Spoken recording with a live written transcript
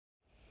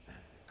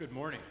Good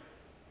morning.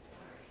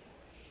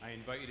 I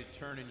invite you to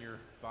turn in your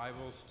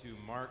Bibles to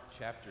Mark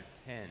chapter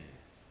 10.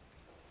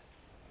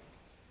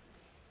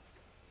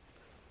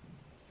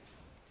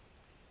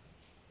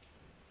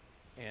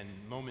 And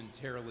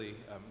momentarily,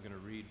 I'm going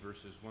to read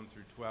verses 1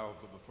 through 12.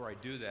 But before I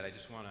do that, I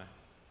just want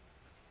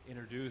to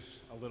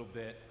introduce a little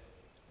bit.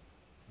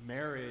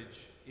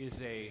 Marriage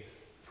is a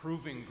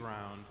proving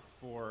ground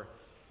for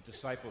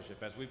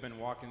discipleship. As we've been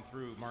walking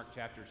through Mark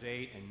chapters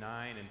 8 and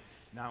 9 and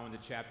now into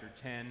chapter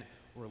 10,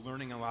 we're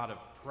learning a lot of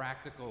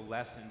practical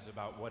lessons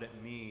about what it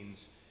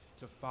means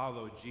to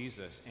follow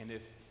Jesus. And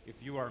if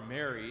you are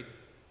married,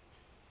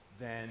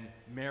 then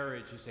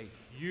marriage is a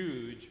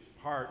huge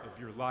part of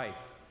your life.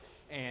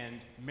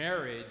 And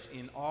marriage,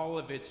 in all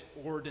of its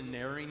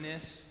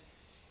ordinariness,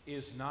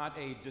 is not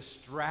a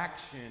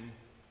distraction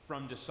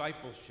from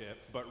discipleship,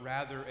 but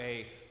rather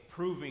a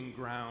proving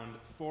ground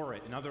for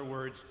it. In other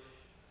words,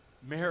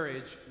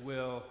 marriage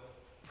will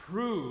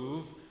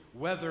prove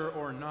whether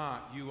or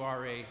not you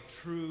are a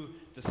true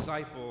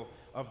disciple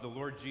of the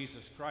Lord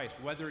Jesus Christ,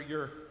 whether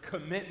your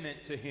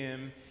commitment to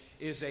Him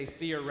is a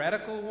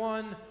theoretical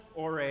one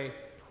or a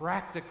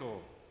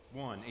practical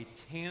one, a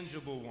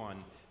tangible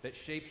one that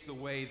shapes the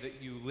way that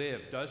you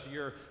live. Does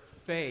your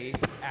faith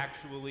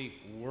actually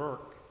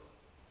work?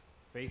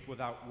 Faith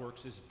without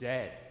works is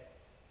dead.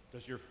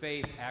 Does your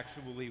faith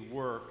actually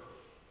work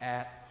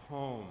at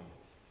home?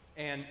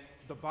 And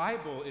the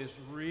Bible is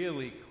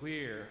really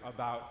clear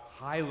about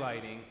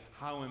highlighting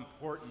how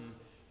important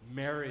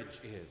marriage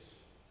is.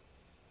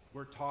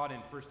 We're taught in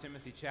 1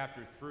 Timothy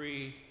chapter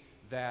 3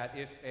 that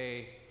if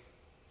a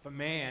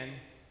man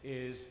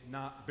is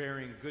not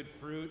bearing good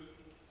fruit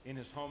in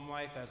his home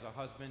life as a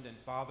husband and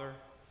father,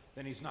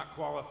 then he's not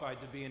qualified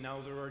to be an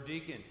elder or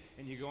deacon.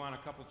 And you go on a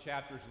couple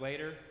chapters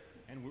later,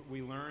 and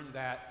we learn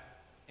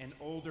that an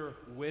older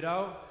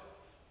widow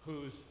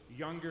whose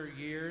younger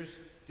years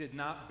did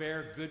not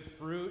bear good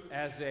fruit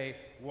as a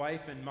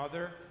wife and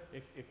mother,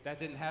 if that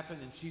didn't happen,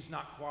 then she's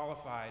not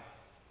qualified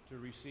to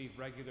receive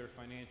regular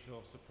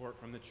financial support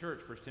from the church.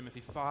 1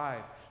 Timothy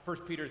 5. 1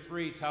 Peter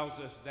 3 tells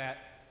us that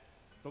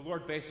the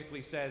Lord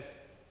basically says,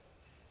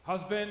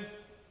 husband,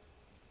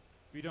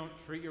 if you don't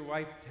treat your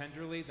wife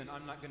tenderly, then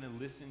I'm not going to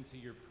listen to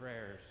your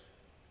prayers.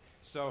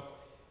 So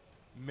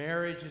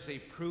marriage is a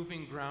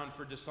proving ground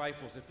for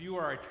disciples. If you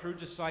are a true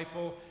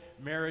disciple,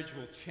 marriage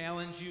will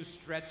challenge you,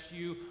 stretch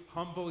you,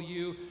 humble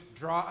you,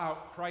 draw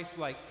out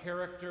Christ-like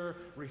character,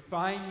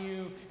 refine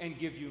you, and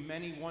give you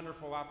many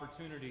wonderful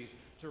opportunities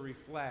to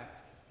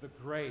reflect the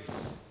grace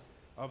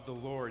of the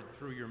Lord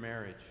through your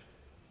marriage.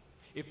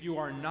 If you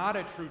are not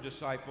a true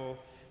disciple,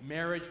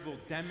 marriage will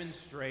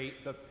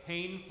demonstrate the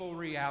painful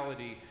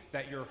reality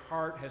that your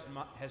heart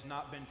has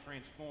not been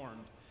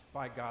transformed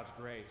by God's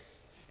grace.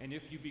 And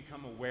if you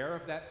become aware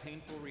of that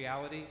painful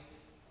reality,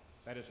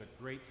 that is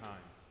a great time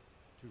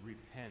to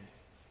repent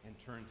and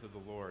turn to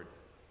the Lord.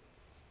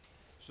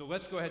 So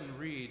let's go ahead and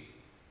read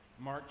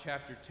Mark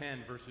chapter 10,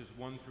 verses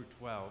 1 through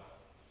 12.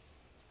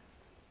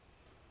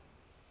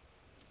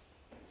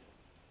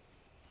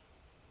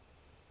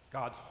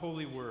 God's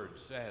holy word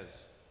says,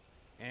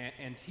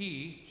 and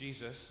he,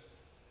 Jesus,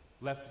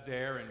 left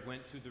there and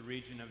went to the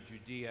region of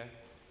Judea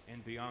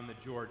and beyond the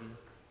Jordan,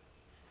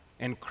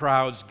 and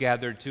crowds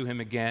gathered to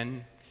him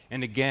again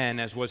and again,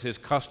 as was his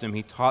custom,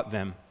 he taught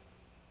them.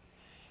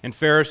 And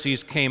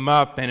Pharisees came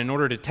up and in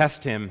order to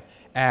test him,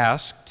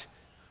 asked,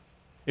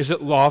 is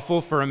it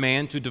lawful for a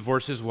man to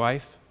divorce his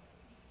wife?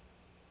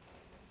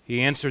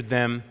 He answered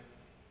them,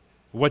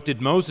 what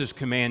did Moses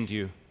command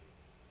you?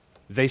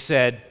 They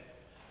said,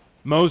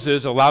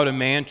 Moses allowed a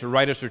man to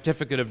write a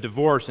certificate of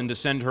divorce and to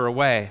send her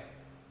away.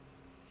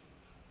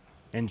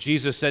 And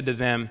Jesus said to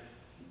them,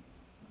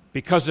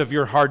 because of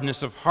your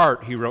hardness of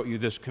heart, he wrote you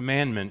this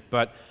commandment,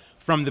 but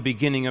from the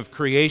beginning of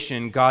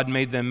creation, God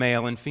made them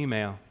male and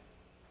female.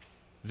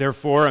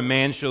 Therefore, a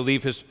man shall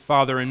leave his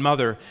father and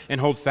mother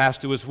and hold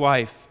fast to his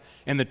wife,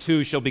 and the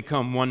two shall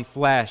become one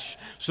flesh.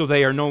 So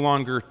they are no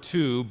longer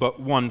two, but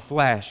one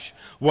flesh.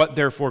 What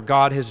therefore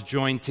God has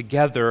joined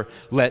together,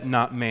 let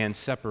not man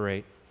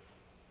separate.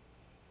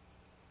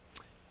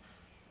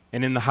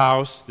 And in the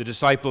house, the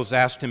disciples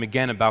asked him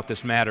again about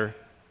this matter.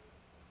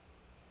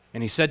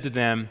 And he said to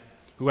them,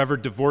 whoever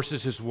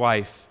divorces his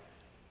wife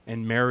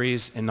and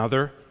marries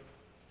another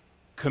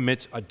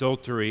commits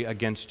adultery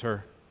against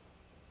her.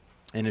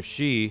 And if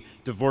she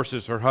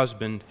divorces her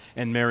husband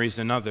and marries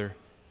another,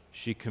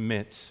 she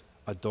commits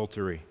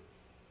adultery.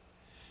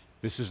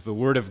 This is the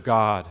word of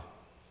God,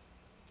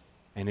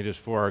 and it is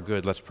for our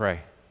good. Let's pray.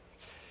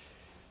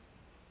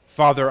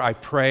 Father, I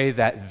pray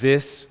that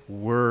this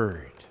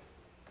word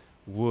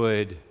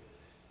would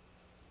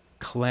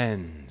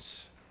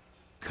cleanse,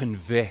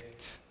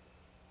 convict,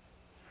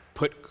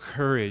 put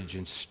courage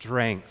and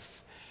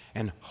strength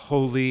and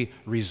holy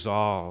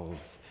resolve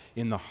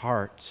in the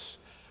hearts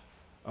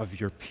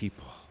of your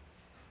people.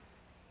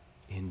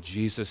 In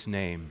Jesus'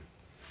 name,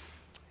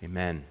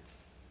 amen.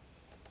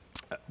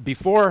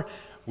 Before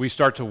we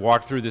start to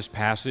walk through this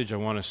passage, I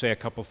want to say a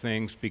couple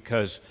things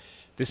because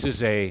this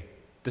is a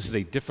This is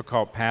a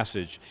difficult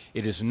passage.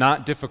 It is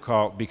not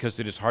difficult because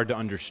it is hard to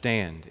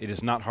understand. It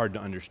is not hard to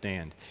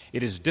understand.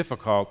 It is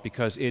difficult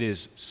because it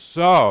is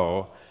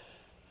so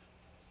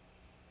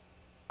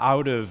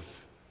out of,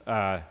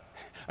 I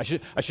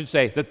should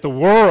say that the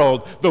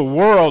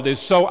world is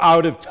so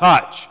out of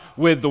touch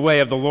with the way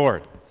of the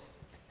Lord.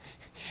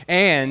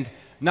 And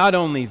not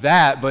only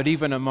that, but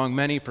even among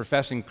many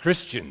professing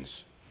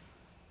Christians,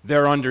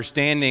 their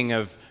understanding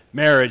of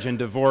marriage and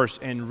divorce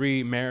and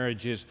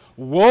remarriage is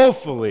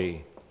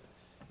woefully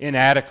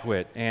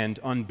inadequate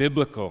and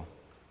unbiblical.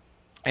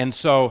 And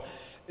so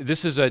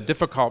this is a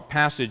difficult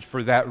passage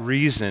for that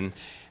reason.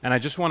 And I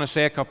just want to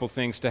say a couple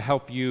things to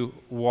help you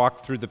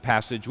walk through the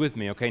passage with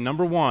me. Okay,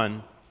 number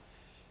one,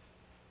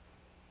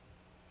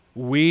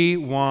 we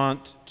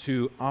want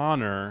to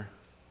honor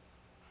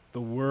the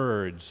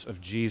words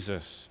of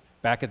Jesus.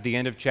 Back at the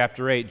end of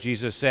chapter 8,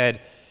 Jesus said,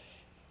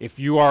 "If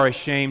you are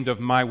ashamed of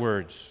my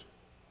words,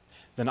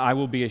 then I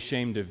will be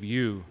ashamed of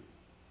you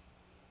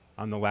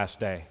on the last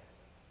day."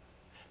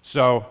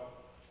 So,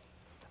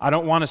 I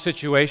don't want a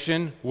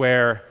situation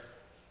where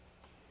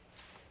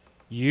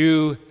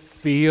you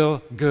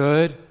feel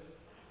good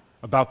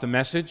about the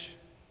message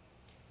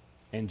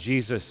and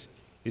Jesus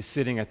is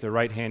sitting at the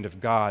right hand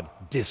of God,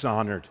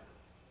 dishonored.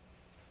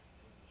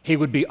 He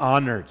would be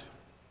honored.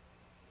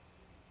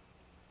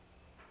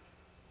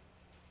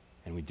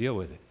 And we deal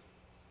with it.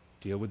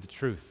 Deal with the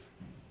truth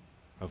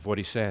of what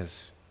he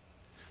says.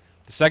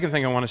 The second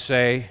thing I want to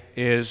say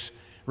is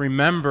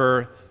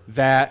remember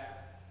that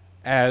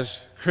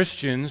as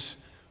Christians,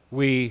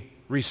 we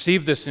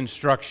receive this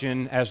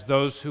instruction as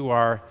those who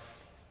are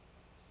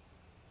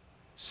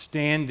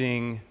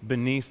standing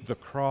beneath the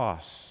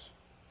cross.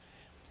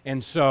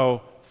 And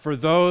so, for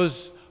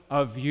those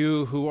of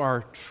you who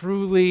are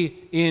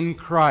truly in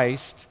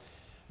Christ,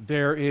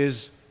 there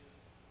is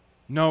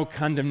no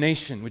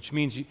condemnation, which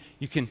means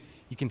you can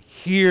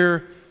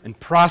hear and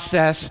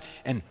process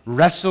and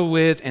wrestle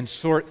with and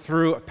sort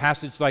through a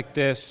passage like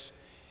this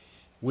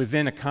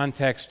within a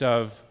context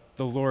of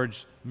the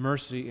Lord's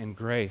mercy and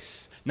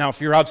grace. Now, if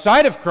you're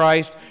outside of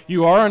Christ,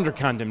 you are under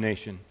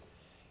condemnation.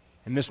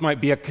 And this might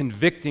be a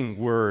convicting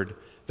word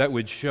that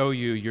would show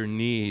you your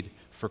need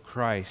for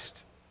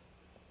Christ.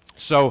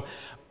 So,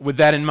 with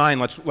that in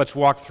mind, let's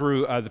walk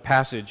through the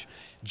passage.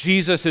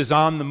 Jesus is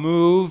on the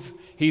move.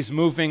 He's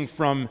moving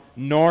from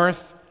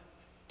north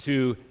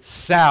to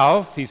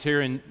south. He's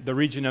here in the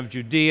region of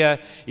Judea.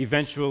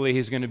 Eventually,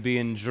 he's going to be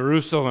in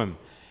Jerusalem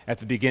at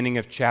the beginning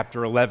of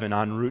chapter 11,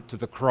 en route to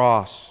the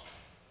cross.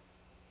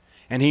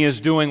 And he is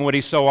doing what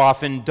he so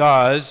often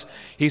does.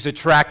 He's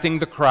attracting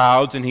the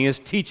crowds and he is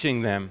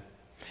teaching them.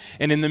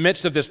 And in the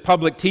midst of this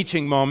public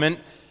teaching moment,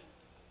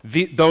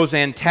 those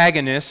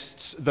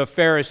antagonists, the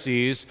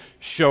Pharisees,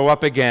 show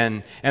up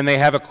again and they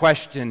have a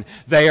question.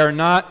 They are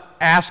not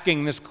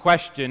asking this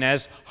question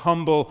as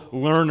humble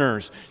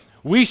learners.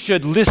 We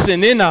should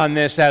listen in on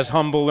this as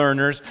humble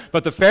learners,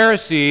 but the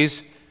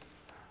Pharisees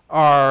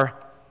are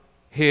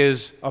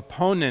his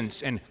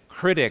opponents and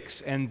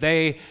critics, and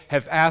they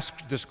have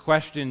asked this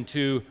question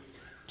to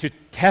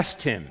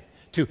test him,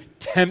 to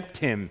tempt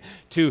him,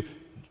 to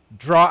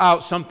draw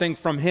out something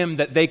from him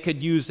that they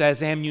could use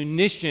as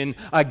ammunition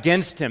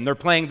against him. They're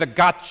playing the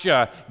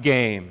gotcha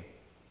game.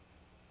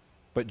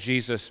 But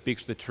Jesus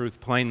speaks the truth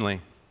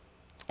plainly.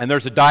 And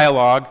there's a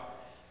dialogue.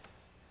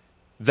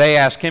 They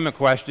ask him a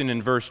question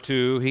in verse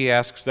 2. He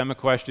asks them a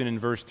question in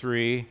verse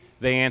 3.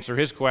 They answer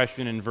his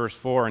question in verse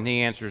 4, and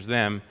he answers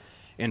them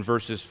in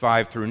verses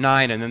 5 through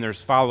 9. And then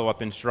there's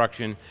follow-up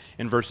instruction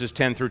in verses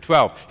 10 through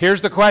 12.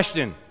 Here's the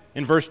question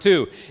in verse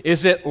 2.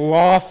 Is it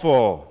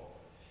lawful?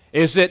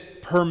 Is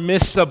it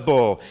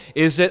permissible?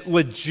 Is it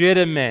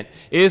legitimate?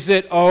 Is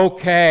it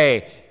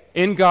okay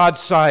in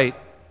God's sight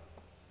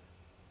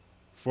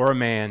for a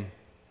man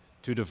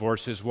to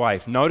divorce his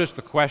wife? Notice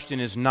the question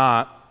is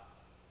not,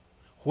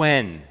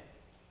 when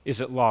is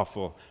it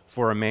lawful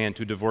for a man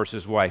to divorce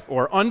his wife?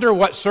 Or under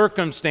what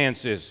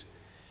circumstances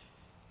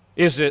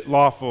is it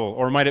lawful,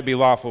 or might it be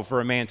lawful for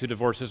a man to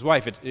divorce his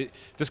wife?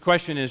 This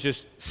question is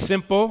just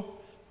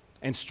simple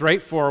and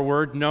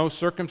straightforward, no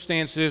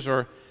circumstances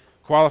or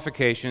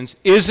qualifications.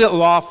 Is it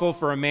lawful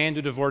for a man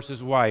to divorce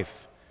his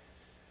wife?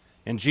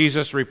 And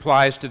Jesus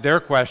replies to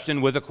their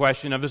question with a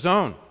question of his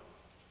own.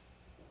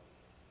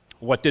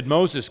 What did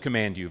Moses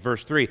command you?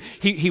 Verse 3.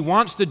 He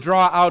wants to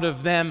draw out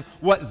of them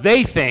what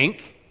they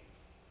think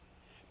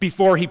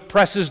before he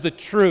presses the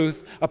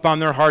truth upon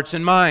their hearts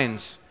and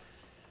minds.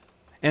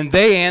 And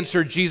they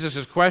answered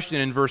Jesus' question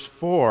in verse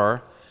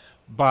 4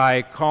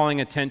 by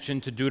calling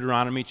attention to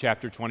Deuteronomy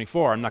chapter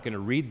 24. I'm not going to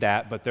read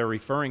that, but they're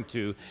referring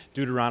to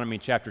Deuteronomy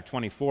chapter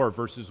 24,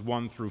 verses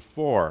 1 through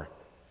 4.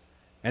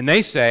 And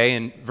they say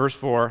in verse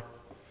 4,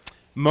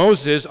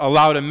 Moses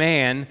allowed a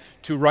man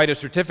to write a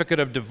certificate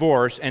of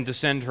divorce and to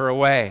send her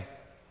away.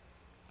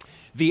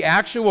 The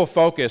actual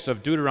focus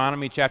of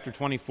Deuteronomy chapter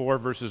 24,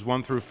 verses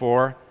 1 through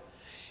 4,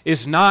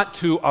 is not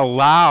to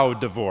allow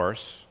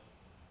divorce,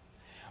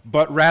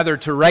 but rather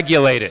to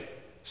regulate it.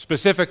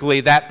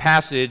 Specifically, that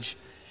passage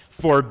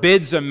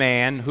forbids a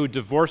man who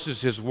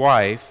divorces his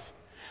wife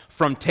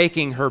from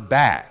taking her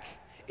back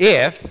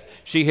if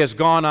she has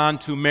gone on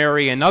to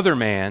marry another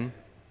man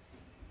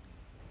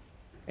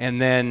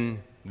and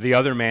then the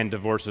other man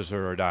divorces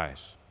her or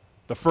dies.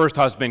 The first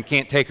husband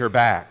can't take her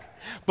back.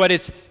 But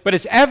it's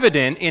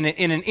evident in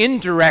an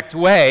indirect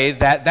way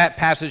that that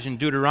passage in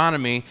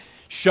Deuteronomy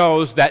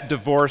shows that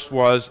divorce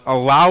was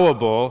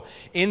allowable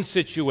in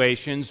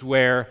situations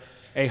where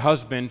a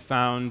husband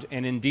found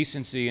an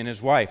indecency in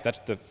his wife. That's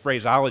the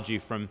phraseology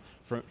from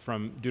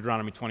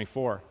Deuteronomy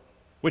 24,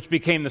 which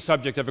became the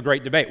subject of a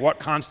great debate. What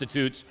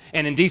constitutes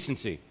an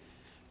indecency?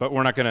 But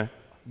we're not going to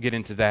get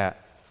into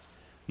that.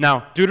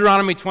 Now,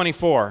 Deuteronomy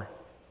 24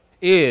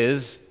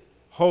 is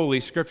Holy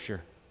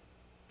Scripture,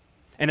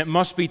 and it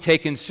must be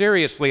taken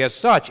seriously as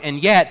such,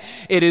 and yet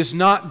it is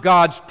not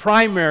God's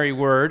primary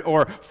word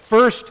or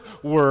first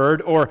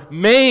word or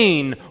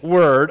main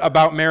word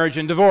about marriage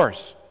and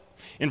divorce.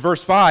 In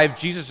verse 5,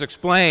 Jesus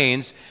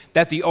explains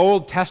that the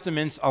Old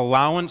Testament's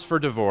allowance for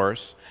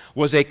divorce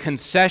was a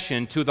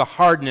concession to the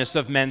hardness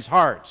of men's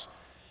hearts,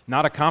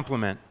 not a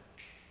compliment.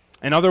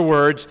 In other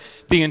words,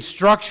 the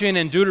instruction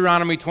in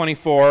Deuteronomy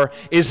 24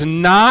 is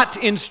not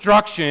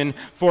instruction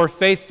for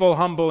faithful,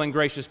 humble, and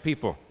gracious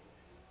people.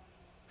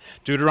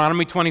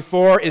 Deuteronomy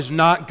 24 is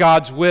not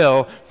God's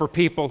will for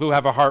people who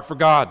have a heart for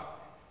God.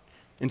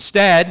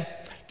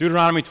 Instead,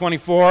 Deuteronomy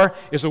 24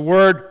 is a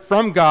word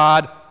from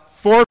God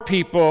for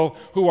people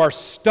who are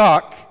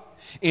stuck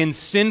in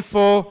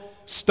sinful,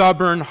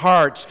 stubborn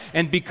hearts.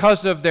 And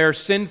because of their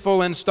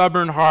sinful and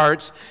stubborn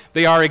hearts,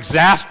 they are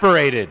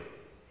exasperated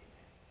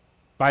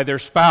by their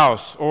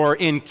spouse or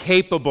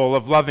incapable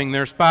of loving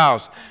their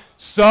spouse.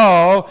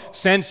 So,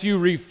 since you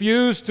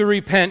refuse to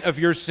repent of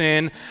your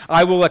sin,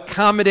 I will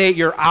accommodate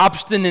your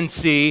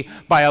obstinacy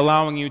by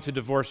allowing you to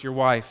divorce your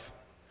wife.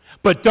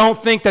 But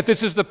don't think that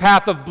this is the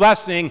path of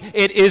blessing.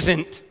 It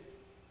isn't.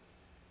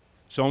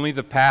 It's only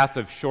the path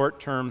of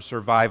short-term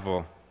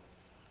survival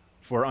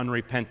for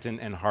unrepentant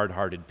and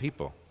hard-hearted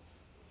people.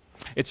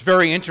 It's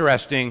very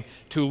interesting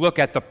to look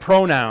at the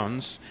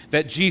pronouns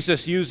that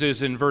Jesus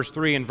uses in verse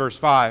 3 and verse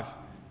 5.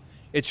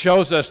 It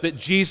shows us that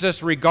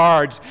Jesus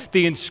regards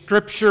the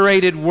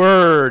inscripturated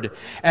word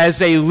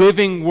as a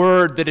living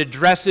word that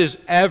addresses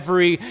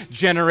every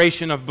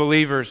generation of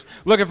believers.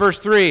 Look at verse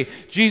 3.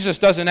 Jesus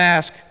doesn't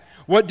ask,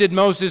 what did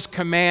Moses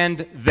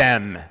command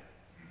them?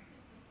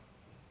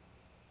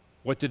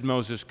 What did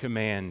Moses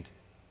command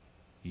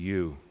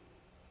you?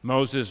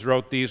 Moses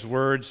wrote these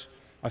words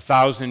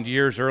 1,000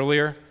 years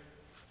earlier,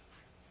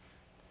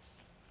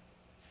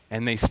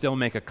 and they still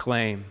make a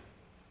claim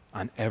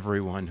on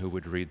everyone who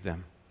would read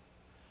them.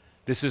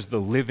 This is the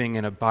living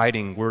and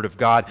abiding Word of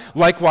God.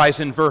 Likewise,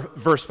 in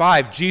verse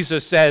 5,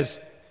 Jesus says,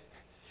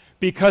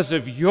 because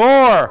of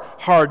your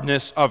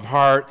hardness of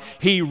heart,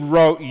 He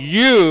wrote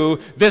you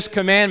this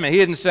commandment. He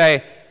didn't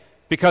say,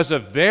 because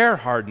of their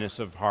hardness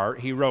of heart,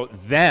 He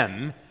wrote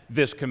them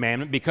this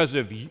commandment. Because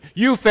of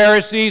you,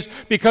 Pharisees,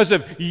 because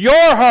of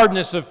your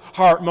hardness of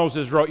heart,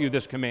 Moses wrote you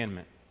this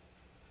commandment.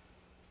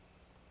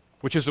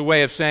 Which is a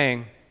way of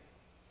saying,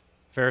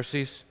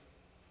 Pharisees,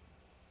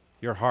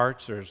 your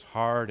hearts are as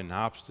hard and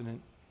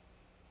obstinate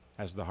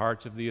as the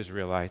hearts of the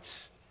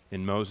Israelites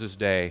in Moses'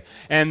 day.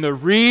 And the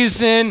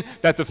reason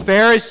that the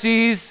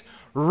Pharisees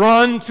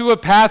run to a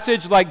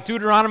passage like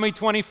Deuteronomy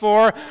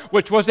 24,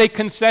 which was a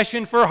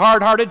concession for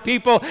hard-hearted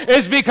people,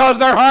 is because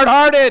they're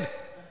hard-hearted.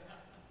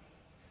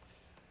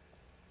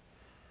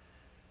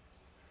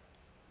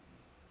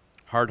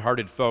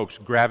 Hard-hearted folks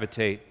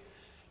gravitate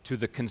to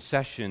the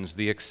concessions,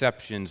 the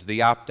exceptions,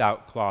 the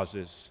opt-out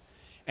clauses,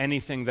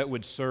 anything that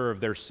would serve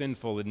their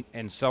sinful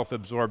and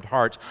self-absorbed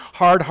hearts.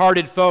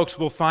 Hard-hearted folks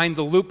will find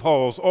the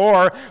loopholes,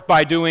 or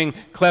by doing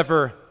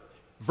clever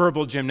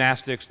verbal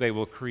gymnastics, they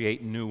will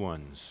create new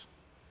ones.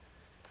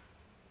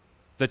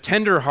 The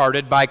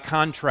tender-hearted, by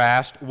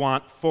contrast,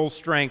 want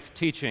full-strength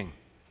teaching.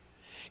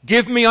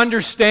 Give me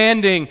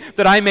understanding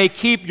that I may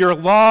keep your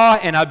law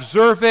and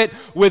observe it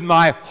with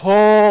my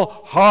whole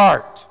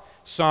heart.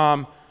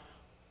 Psalm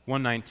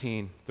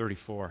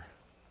 119:34.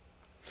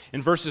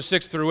 In verses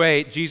 6 through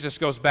 8, Jesus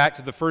goes back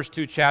to the first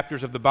two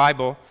chapters of the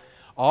Bible,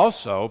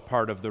 also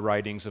part of the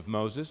writings of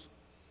Moses.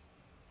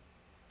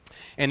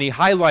 And he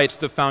highlights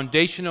the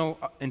foundational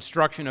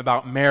instruction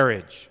about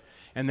marriage.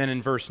 And then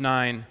in verse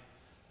 9,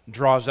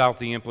 draws out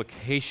the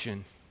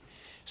implication.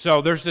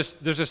 So there's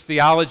this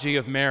theology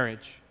of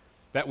marriage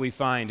that we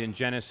find in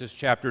Genesis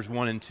chapters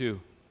 1 and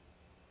 2.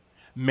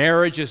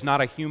 Marriage is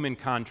not a human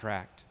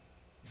contract.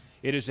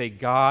 It is a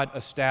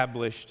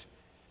God-established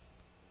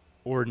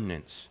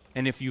ordinance.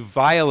 And if you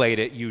violate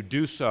it, you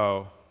do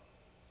so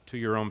to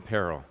your own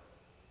peril.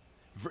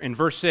 In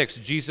verse 6,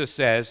 Jesus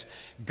says,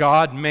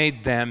 God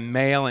made them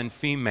male and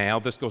female.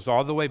 This goes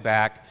all the way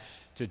back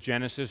to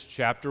Genesis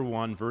chapter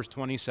 1, verse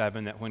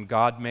 27, that when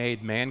God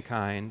made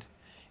mankind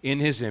in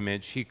His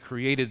image, He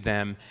created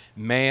them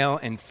male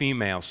and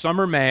female. Some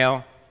are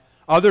male,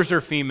 others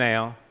are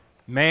female.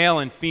 Male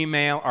and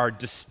female are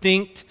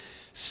distinct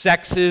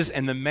sexes,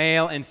 and the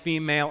male and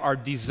female are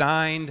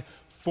designed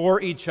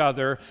for each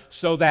other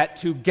so that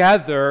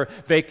together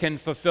they can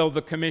fulfill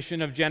the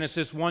commission of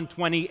Genesis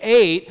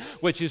 1:28,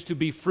 which is to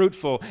be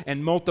fruitful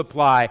and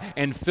multiply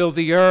and fill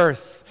the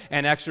earth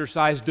and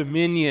exercise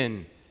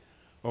dominion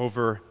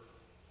over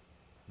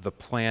the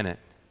planet.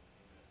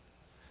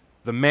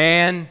 The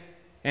man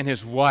and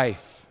his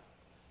wife,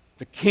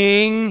 the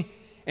king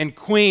and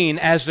queen,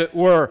 as it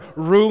were,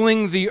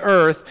 ruling the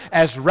earth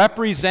as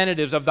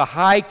representatives of the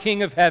high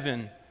King of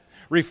heaven,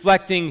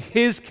 reflecting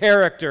his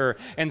character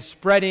and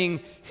spreading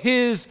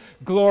his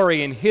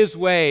glory and his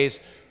ways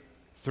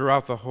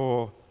throughout the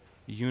whole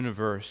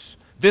universe.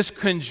 This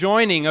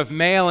conjoining of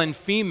male and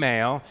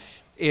female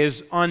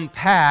is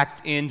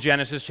unpacked in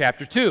Genesis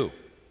chapter 2.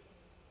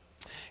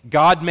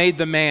 God made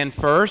the man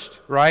first,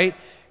 right?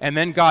 And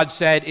then God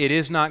said, it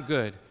is not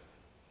good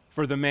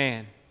for the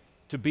man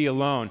to be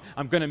alone.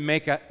 I'm going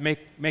to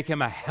make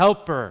him a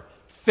helper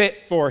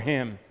fit for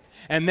him.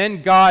 And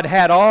then God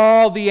had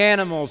all the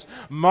animals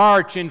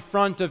march in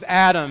front of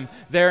Adam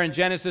there in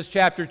Genesis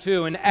chapter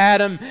 2. And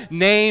Adam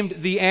named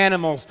the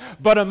animals.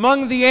 But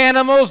among the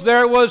animals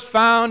there was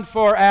found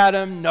for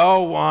Adam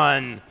no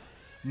one,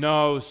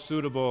 no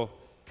suitable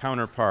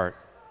counterpart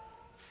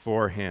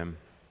for him.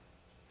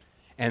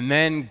 And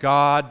then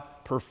God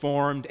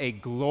performed a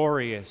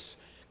glorious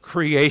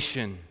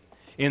creation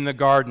in the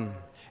garden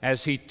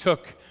as he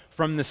took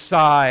from the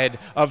side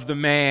of the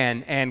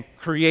man and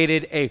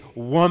created a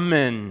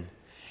woman.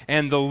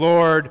 And the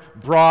Lord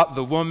brought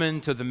the woman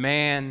to the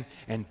man,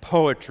 and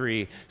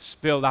poetry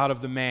spilled out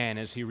of the man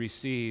as he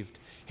received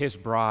his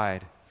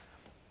bride.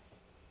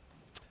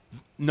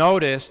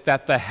 Notice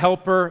that the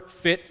helper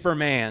fit for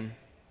man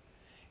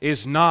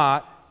is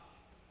not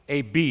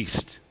a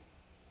beast,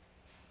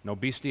 no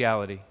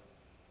bestiality,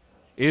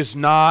 is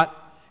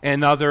not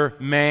another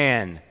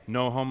man,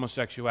 no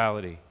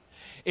homosexuality,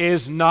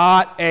 is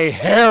not a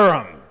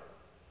harem,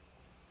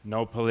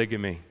 no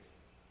polygamy,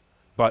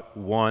 but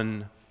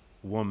one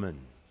woman.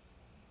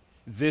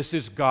 This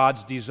is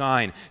God's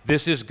design.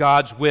 This is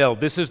God's will.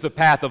 This is the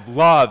path of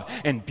love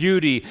and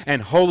beauty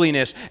and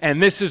holiness,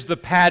 and this is the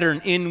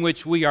pattern in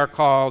which we are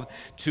called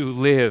to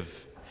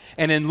live.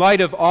 And in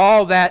light of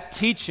all that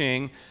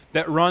teaching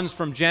that runs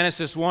from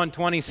Genesis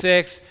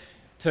 1:26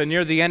 to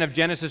near the end of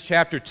Genesis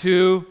chapter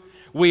 2,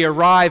 we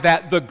arrive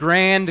at the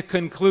grand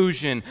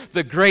conclusion,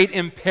 the great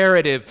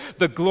imperative,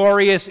 the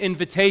glorious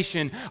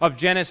invitation of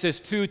Genesis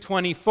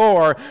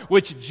 2:24,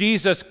 which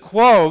Jesus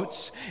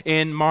quotes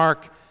in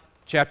Mark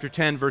chapter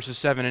 10, verses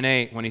 7 and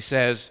 8, when he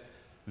says,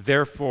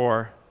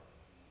 therefore,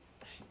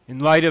 in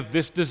light of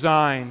this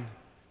design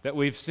that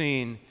we've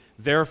seen,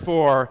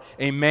 therefore,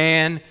 a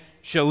man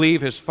shall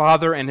leave his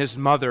father and his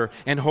mother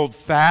and hold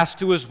fast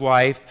to his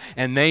wife,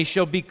 and they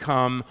shall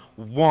become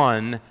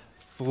one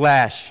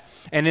flesh.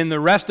 And in the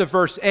rest of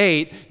verse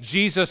 8,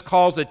 Jesus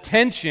calls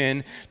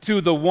attention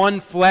to the one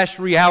flesh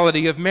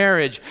reality of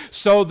marriage.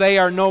 So they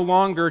are no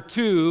longer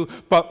two,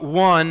 but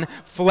one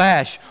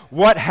flesh.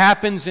 What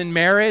happens in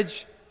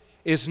marriage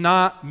is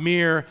not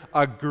mere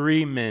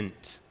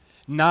agreement,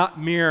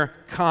 not mere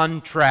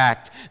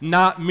contract,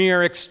 not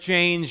mere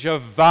exchange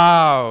of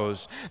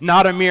vows,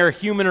 not a mere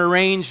human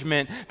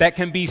arrangement that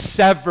can be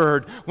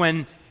severed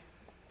when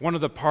one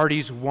of the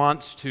parties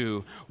wants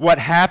to. What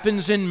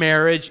happens in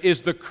marriage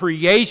is the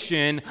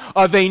creation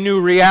of a new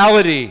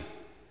reality,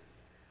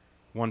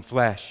 one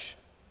flesh.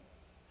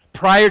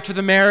 Prior to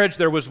the marriage,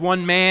 there was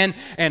one man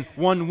and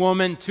one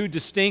woman, two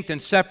distinct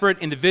and separate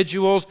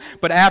individuals.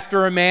 But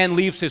after a man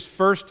leaves his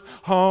first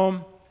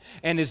home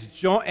and is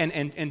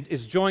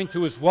joined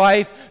to his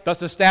wife,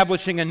 thus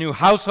establishing a new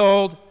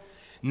household,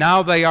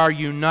 now they are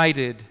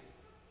united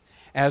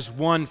as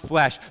one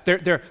flesh. Their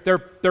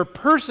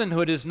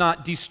personhood is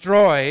not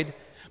destroyed,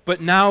 but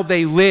now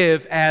they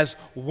live as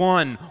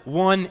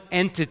one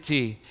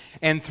entity.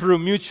 And through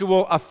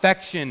mutual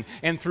affection,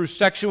 and through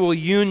sexual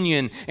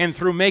union, and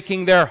through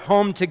making their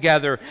home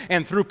together,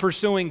 and through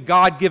pursuing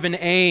God-given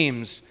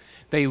aims,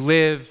 they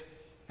live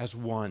as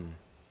one.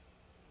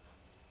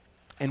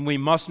 And we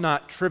must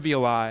not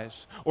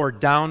trivialize or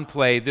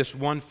downplay this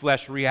one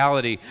flesh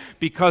reality,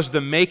 because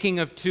the making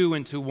of two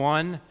into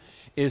one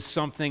is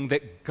something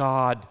that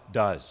God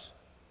does.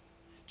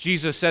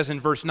 Jesus says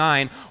in verse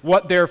 9,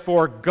 what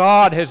therefore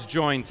God has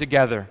joined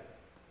together.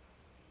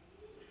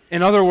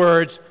 In other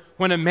words,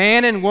 when a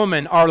man and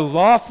woman are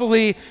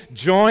lawfully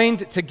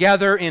joined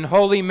together in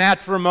holy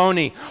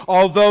matrimony,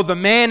 although the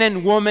man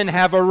and woman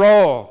have a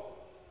role,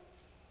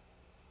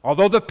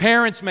 although the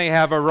parents may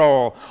have a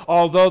role,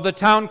 although the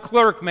town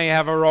clerk may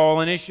have a role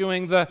in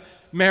issuing the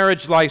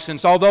marriage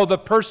license, although the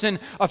person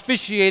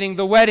officiating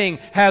the wedding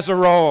has a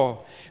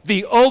role,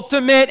 the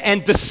ultimate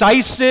and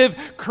decisive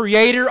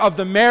creator of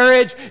the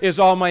marriage is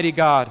Almighty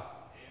God.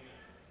 Amen.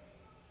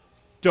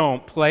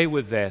 Don't play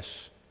with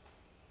this.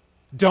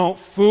 Don't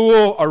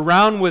fool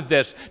around with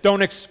this.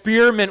 Don't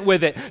experiment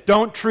with it.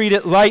 Don't treat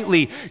it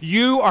lightly.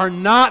 You are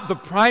not the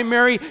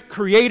primary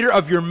creator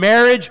of your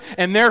marriage,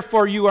 and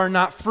therefore you are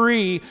not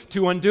free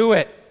to undo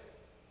it.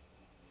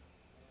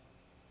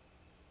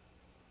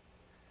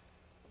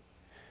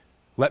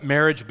 Let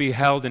marriage be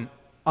held in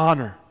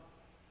honor,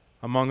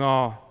 among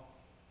all.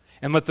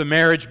 And let the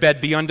marriage bed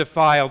be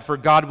undefiled, for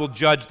God will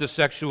judge the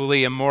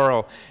sexually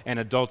immoral and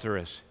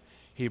adulterous.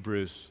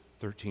 Hebrews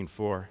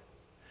 13:4.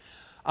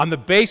 On the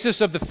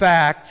basis of the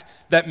fact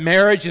that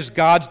marriage is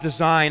God's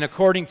design,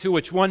 according to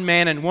which one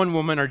man and one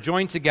woman are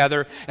joined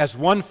together as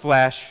one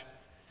flesh,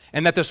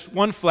 and that this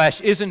one flesh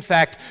is in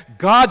fact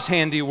God's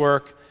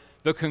handiwork,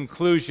 the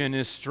conclusion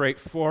is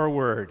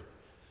straightforward.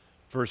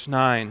 Verse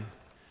 9,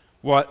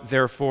 what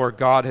therefore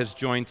God has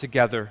joined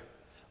together,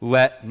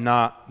 let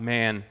not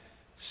man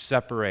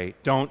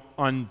separate. Don't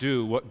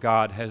undo what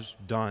God has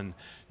done.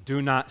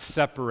 Do not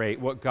separate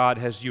what God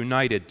has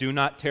united. Do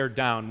not tear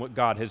down what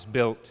God has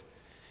built.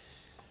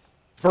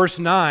 Verse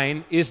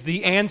 9 is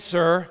the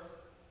answer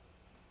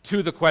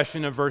to the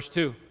question of verse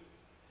 2.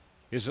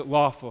 Is it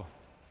lawful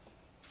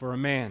for a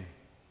man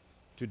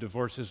to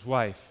divorce his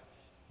wife?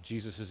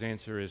 Jesus'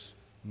 answer is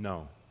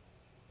no.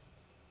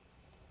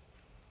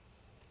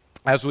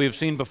 As we have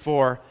seen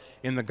before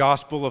in the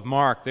Gospel of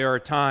Mark, there are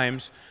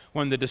times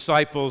when the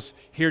disciples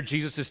hear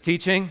Jesus'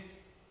 teaching,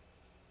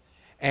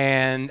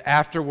 and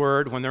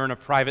afterward, when they're in a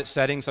private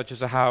setting, such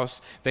as a house,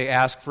 they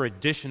ask for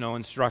additional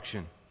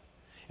instruction.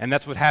 And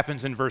that's what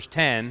happens in verse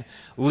 10,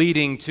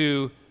 leading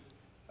to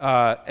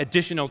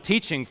additional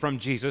teaching from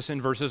Jesus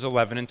in verses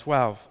 11 and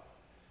 12.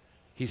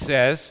 He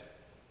says,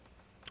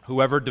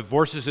 whoever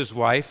divorces his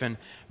wife and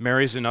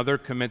marries another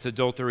commits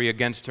adultery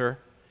against her.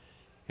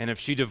 And if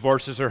she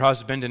divorces her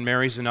husband and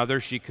marries another,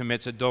 she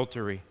commits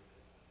adultery.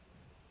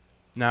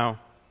 Now,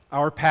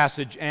 our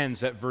passage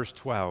ends at verse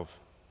 12.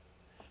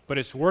 But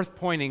it's worth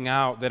pointing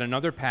out that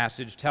another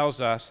passage tells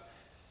us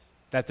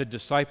that the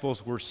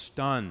disciples were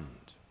stunned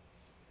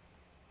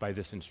by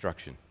this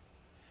instruction.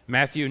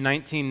 Matthew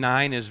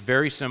 19:9 is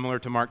very similar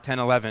to Mark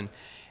 10:11.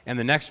 And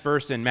the next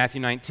verse in Matthew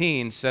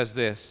 19 says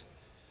this,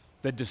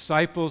 the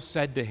disciples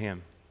said to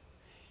him,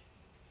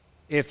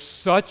 if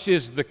such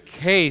is the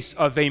case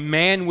of a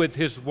man with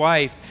his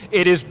wife,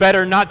 it is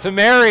better not to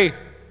marry.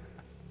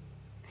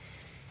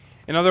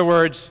 In other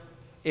words,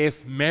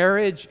 if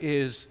marriage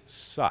is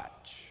such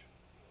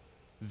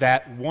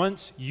that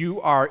once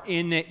you are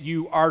in it,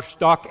 you are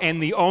stuck,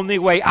 and the only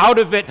way out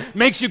of it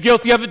makes you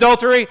guilty of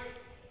adultery,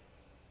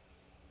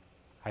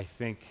 I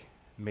think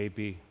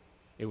maybe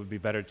it would be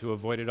better to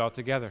avoid it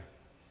altogether.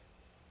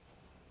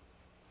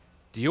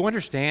 Do you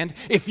understand?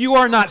 If you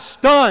are not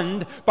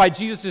stunned by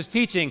Jesus'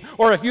 teaching,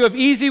 or if you have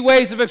easy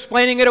ways of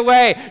explaining it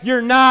away,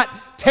 you're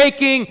not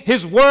taking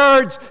his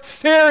words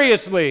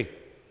seriously.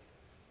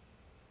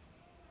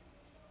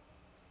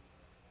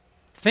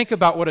 Think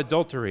about what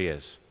adultery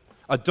is.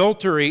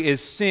 Adultery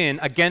is sin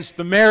against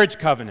the marriage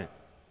covenant.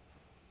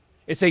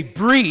 It's a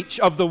breach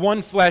of the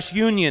one flesh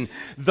union.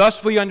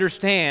 Thus we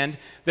understand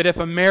that if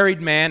a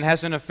married man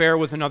has an affair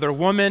with another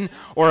woman,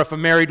 or if a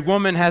married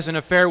woman has an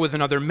affair with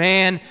another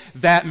man,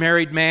 that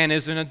married man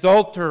is an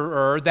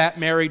adulterer, that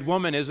married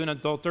woman is an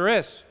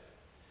adulteress.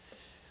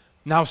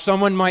 Now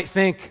someone might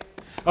think,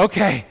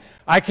 okay,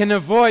 I can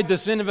avoid the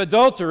sin of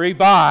adultery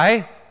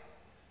by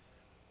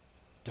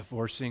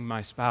divorcing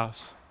my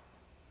spouse.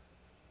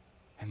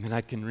 And then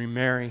I can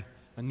remarry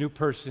a new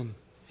person,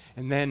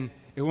 and then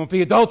it won't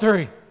be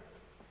adultery.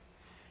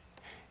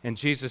 And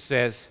Jesus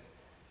says,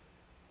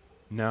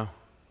 no.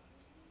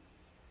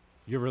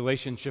 Your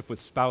relationship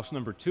with spouse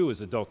number 2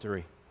 is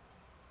adultery.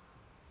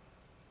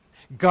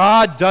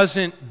 God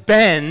doesn't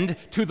bend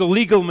to the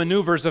legal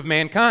maneuvers of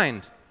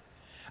mankind.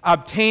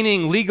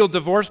 Obtaining legal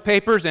divorce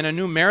papers and a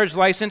new marriage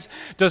license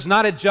does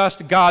not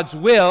adjust God's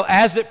will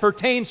as it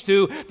pertains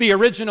to the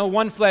original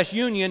one flesh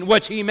union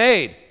which he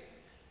made,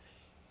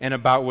 and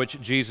about which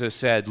Jesus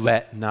said,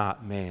 let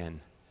not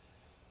man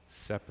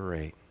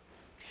separate.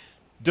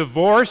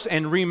 Divorce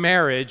and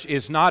remarriage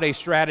is not a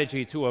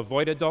strategy to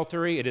avoid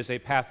adultery, it is a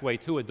pathway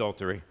to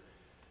adultery.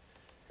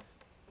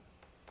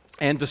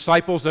 And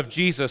disciples of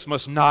Jesus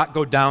must not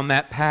go down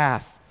that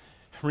path.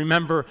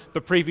 Remember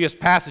the previous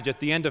passage at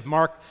the end of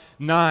Mark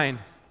 9.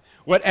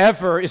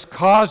 Whatever is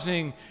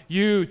causing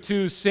you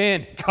to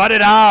sin, cut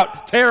it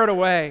out, tear it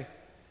away.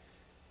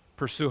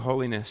 Pursue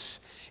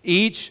holiness.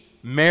 Each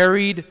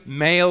married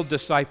male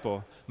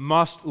disciple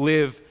must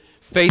live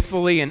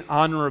faithfully and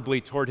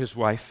honorably toward his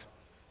wife.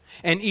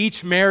 And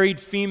each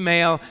married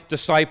female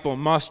disciple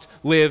must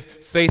live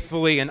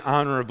faithfully and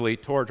honorably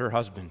toward her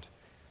husband.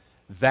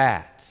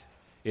 That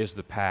is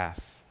the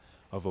path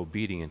of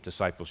obedient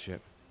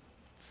discipleship.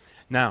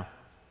 Now,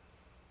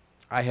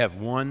 I have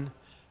one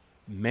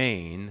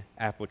main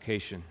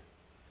application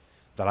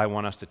that I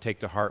want us to take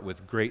to heart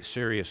with great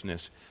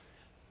seriousness.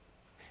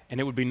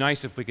 And it would be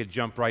nice if we could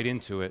jump right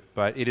into it,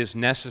 but it is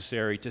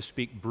necessary to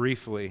speak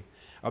briefly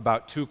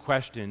about 2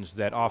 questions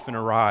that often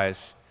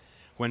arise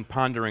when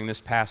pondering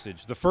this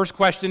passage. The first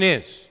question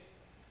is,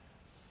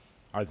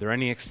 are there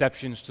any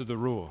exceptions to the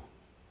rule?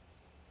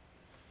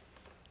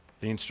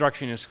 The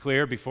instruction is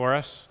clear before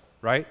us,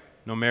 right?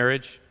 No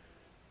marriage,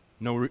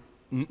 no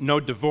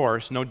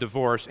divorce,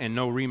 and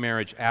no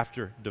remarriage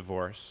after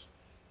divorce.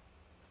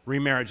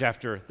 Remarriage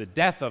after the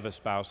death of a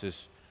spouse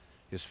is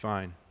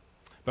fine.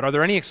 But are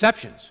there any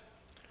exceptions?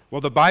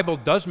 Well, the Bible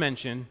does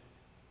mention,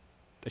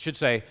 I should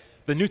say,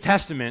 The New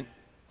Testament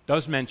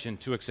does mention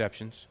two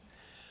exceptions.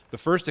 The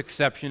first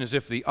exception is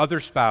if the other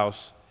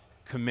spouse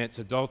commits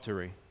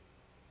adultery.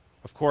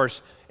 Of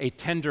course, a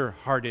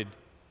tender-hearted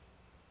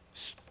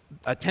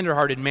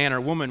man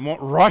or woman won't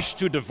rush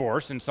to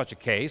divorce in such a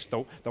case.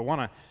 They'll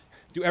want to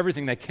do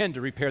everything they can to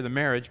repair the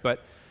marriage,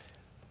 but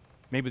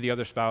maybe the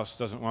other spouse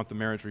doesn't want the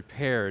marriage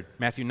repaired.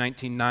 Matthew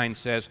 19:9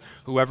 says,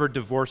 "Whoever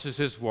divorces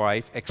his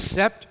wife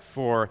except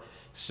for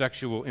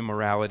sexual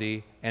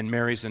immorality and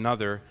marries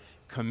another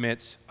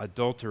commits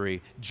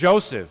adultery."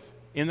 Joseph,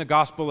 in the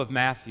Gospel of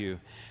Matthew,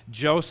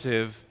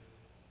 Joseph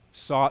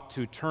sought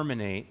to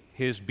terminate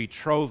his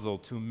betrothal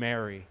to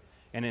Mary.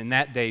 And in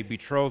that day,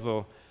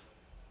 betrothal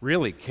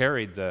really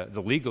carried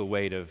the legal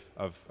weight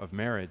of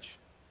marriage.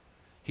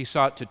 He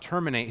sought to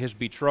terminate his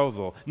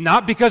betrothal,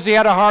 not because he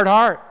had a hard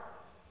heart.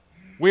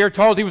 We are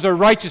told he was a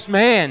righteous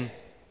man,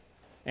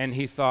 and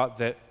he thought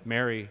that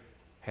Mary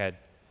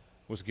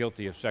was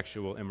guilty of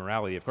sexual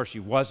immorality. Of course, she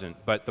wasn't,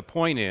 but the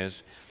point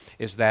is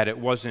that it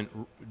wasn't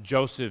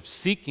Joseph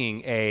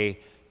seeking a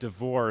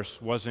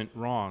divorce wasn't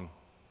wrong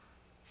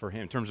for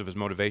him in terms of his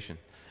motivation.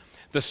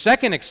 The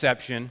second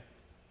exception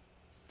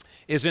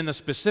is in the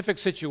specific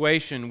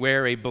situation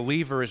where a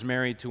believer is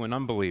married to an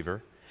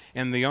unbeliever,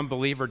 and the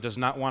unbeliever does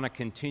not want to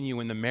continue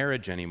in the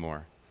marriage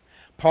anymore.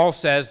 Paul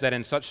says that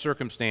in such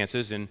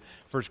circumstances, in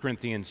 1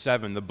 Corinthians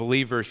 7, the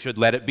believer should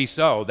let it be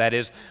so. That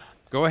is,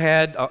 go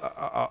ahead,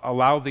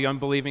 allow the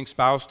unbelieving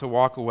spouse to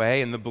walk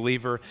away, and the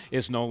believer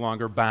is no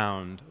longer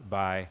bound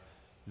by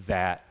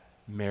that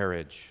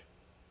marriage.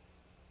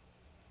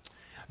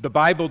 The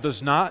Bible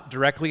does not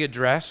directly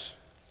address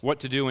what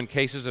to do in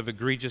cases of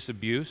egregious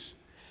abuse,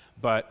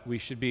 but we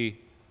should be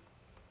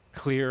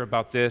clear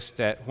about this,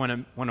 that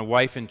when a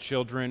wife and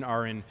children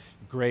are in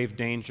grave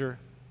danger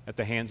at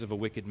the hands of a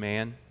wicked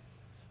man,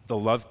 the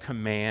love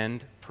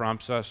command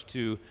prompts us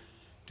to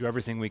do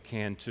everything we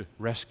can to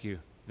rescue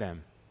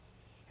them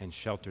and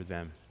shelter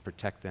them,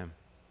 protect them.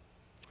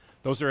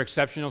 Those are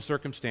exceptional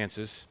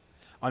circumstances.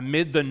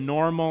 Amid the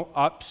normal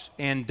ups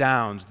and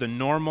downs, the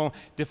normal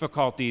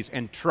difficulties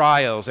and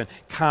trials and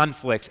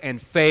conflicts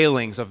and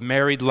failings of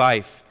married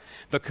life,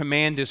 the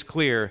command is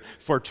clear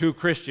for two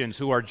Christians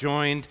who are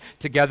joined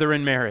together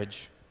in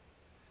marriage: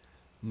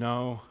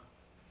 no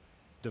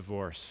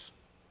divorce.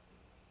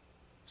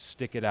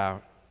 Stick it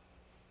out.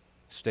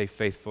 Stay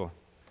faithful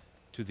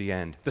to the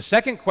end. The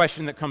second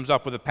question that comes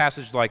up with a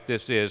passage like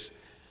this is,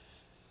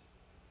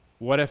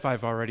 what if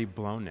I've already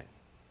blown it?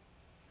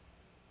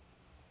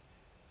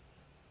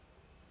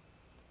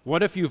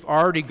 What if you've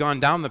already gone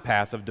down the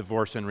path of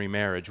divorce and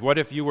remarriage? What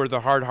if you were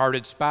the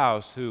hard-hearted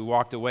spouse who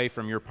walked away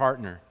from your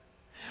partner?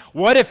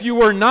 What if you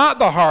were not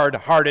the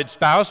hard-hearted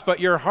spouse, but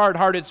your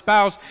hard-hearted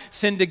spouse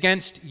sinned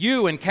against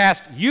you and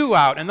cast you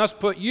out and thus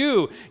put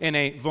you in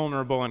a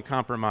vulnerable and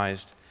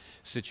compromised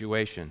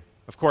situation?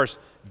 Of course,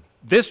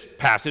 this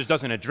passage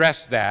doesn't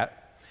address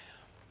that.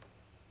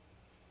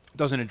 It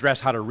doesn't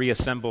address how to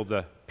reassemble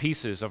the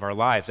pieces of our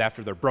lives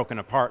after they're broken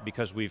apart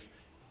because we've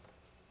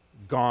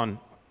gone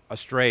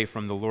astray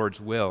from the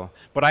Lord's will.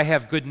 But I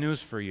have good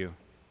news for you.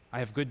 I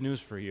have good news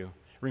for you.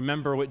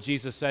 Remember what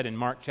Jesus said in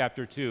Mark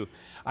chapter 2.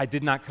 I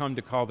did not come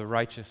to call the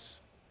righteous,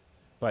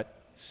 but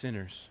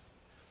sinners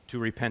to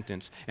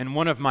repentance. And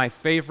one of my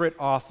favorite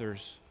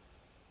authors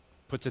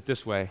puts it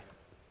this way: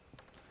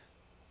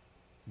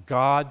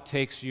 God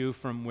takes you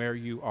from where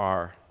you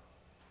are,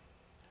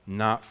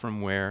 not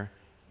from where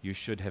you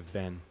should have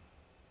been.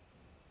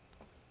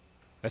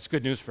 That's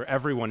good news for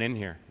everyone in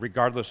here,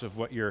 regardless of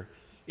what your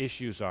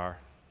issues are.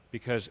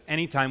 Because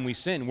anytime we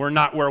sin, we're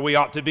not where we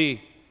ought to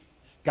be.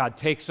 God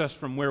takes us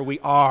from where we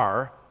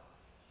are,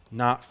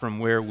 not from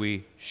where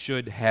we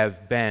should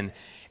have been.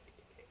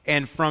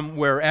 And from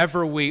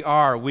wherever we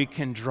are, we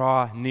can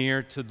draw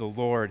near to the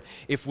Lord.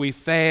 If we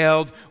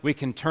failed, we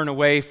can turn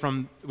away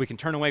from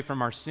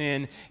our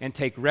sin and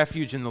take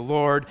refuge in the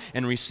Lord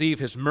and receive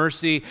His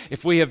mercy.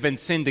 If we have been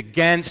sinned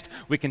against,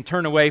 we can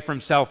turn away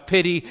from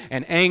self-pity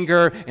and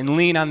anger and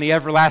lean on the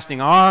everlasting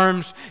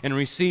arms and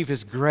receive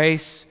His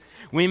grace.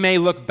 We may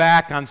look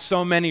back on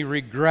so many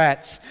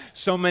regrets,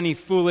 so many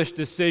foolish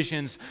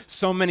decisions,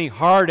 so many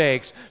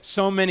heartaches,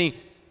 so many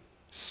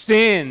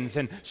sins,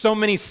 and so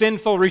many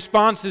sinful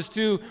responses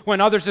to when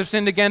others have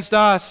sinned against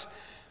us.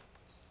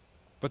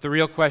 But the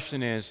real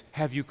question is,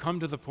 have you come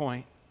to the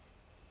point?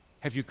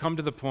 Have you come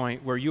to the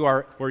point where you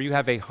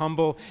have a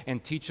humble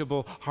and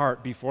teachable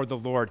heart before the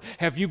Lord?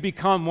 Have you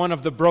become one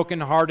of the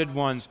broken-hearted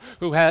ones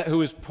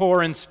who is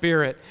poor in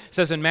spirit? It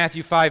says in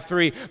Matthew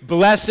 5:3,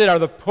 "Blessed are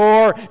the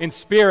poor in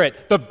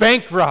spirit, the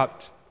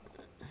bankrupt,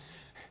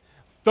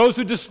 those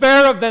who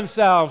despair of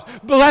themselves.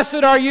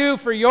 Blessed are you,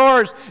 for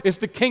yours is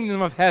the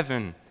kingdom of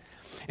heaven."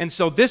 And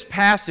so this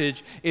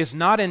passage is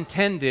not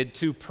intended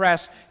to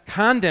press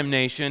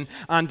condemnation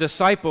on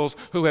disciples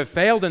who have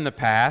failed in the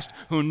past,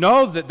 who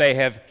know that they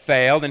have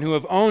failed and who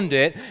have owned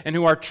it, and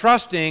who are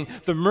trusting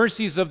the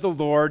mercies of the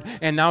Lord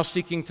and now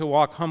seeking to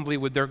walk humbly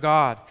with their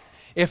God.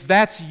 If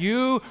that's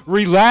you,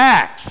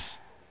 relax.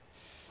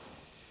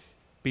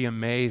 Be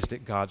amazed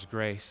at God's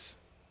grace.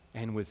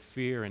 and with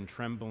fear and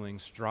trembling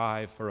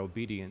strive for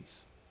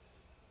obedience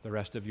the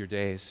rest of your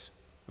days.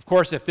 Of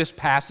course, if this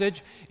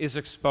passage is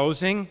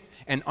exposing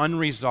an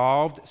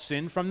unresolved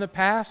sin from the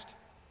past,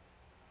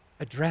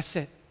 address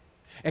it.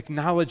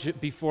 Acknowledge it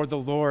before the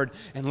Lord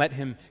and let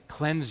Him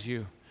cleanse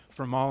you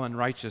from all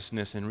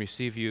unrighteousness and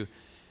receive you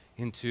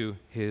into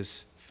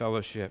His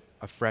fellowship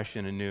afresh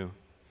and anew.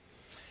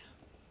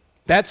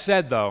 That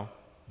said, though,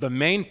 the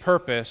main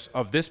purpose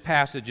of this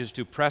passage is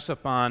to press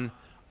upon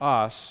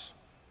us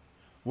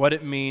what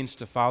it means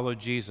to follow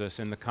Jesus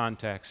in the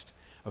context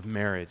of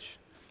marriage.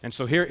 And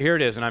so here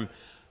it is, and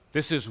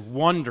this is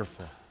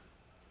wonderful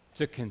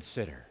to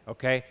consider,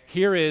 okay?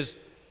 Here is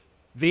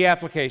the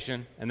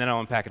application, and then I'll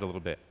unpack it a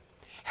little bit.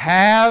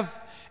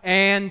 Have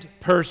and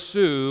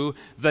pursue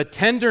the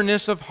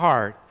tenderness of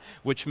heart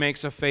which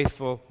makes a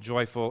faithful,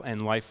 joyful,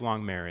 and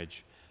lifelong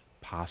marriage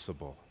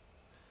possible.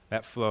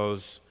 That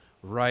flows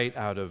right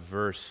out of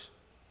verse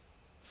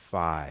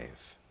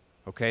 5.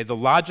 Okay, the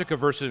logic of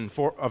verses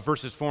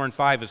 4 and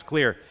 5 is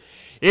clear.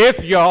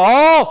 If you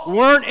all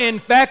weren't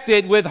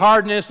infected with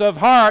hardness of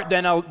heart,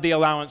 then the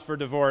allowance for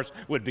divorce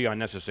would be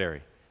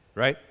unnecessary,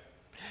 right?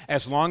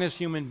 As long as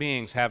human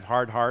beings have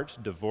hard hearts,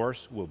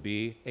 divorce will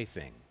be a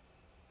thing.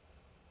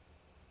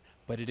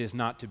 But it is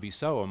not to be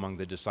so among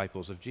the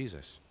disciples of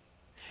Jesus.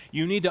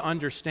 You need to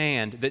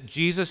understand that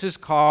Jesus'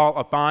 call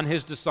upon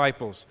His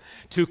disciples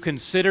to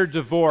consider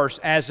divorce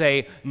as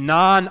a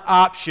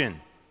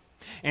non-option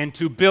and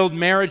to build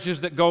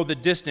marriages that go the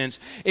distance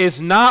is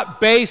not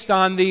based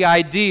on the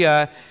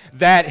idea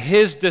that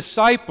His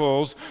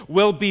disciples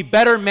will be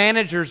better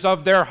managers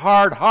of their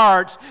hard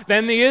hearts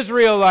than the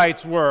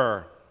Israelites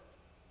were.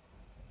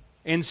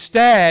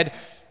 Instead,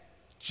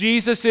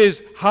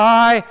 Jesus'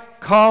 high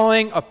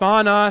calling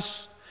upon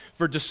us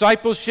for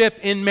discipleship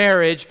in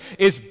marriage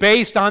is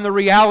based on the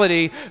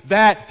reality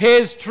that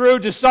His true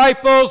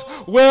disciples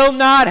will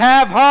not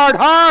have hard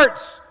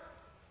hearts.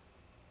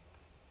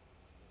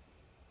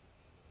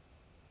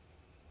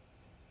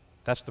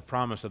 That's the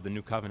promise of the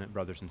new covenant,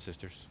 brothers and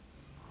sisters.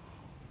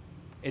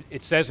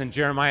 It says in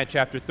Jeremiah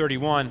chapter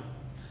 31,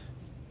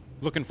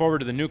 looking forward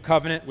to the new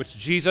covenant, which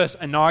Jesus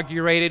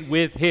inaugurated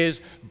with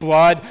His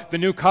blood. The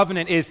new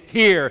covenant is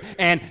here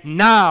and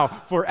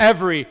now for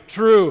every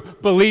true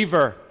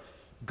believer.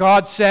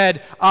 God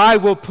said, I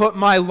will put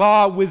my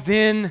law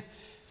within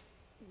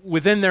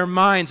their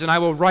minds and I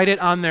will write it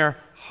on their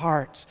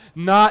hearts.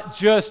 Not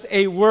just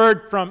a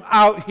word from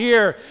out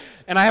here.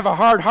 And I have a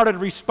hard-hearted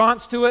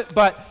response to it,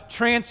 but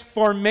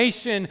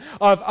transformation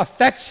of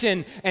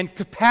affection and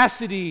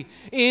capacity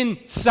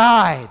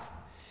inside.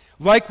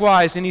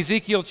 Likewise, in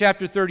Ezekiel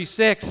chapter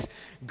 36,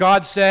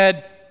 God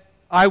said,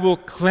 I will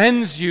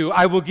cleanse you.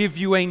 I will give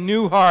you a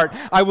new heart.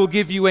 I will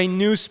give you a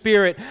new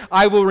spirit.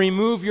 I will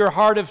remove your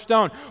heart of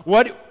stone.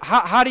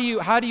 How do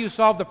you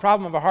solve the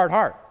problem of a hard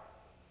heart?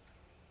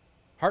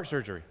 Heart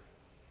surgery.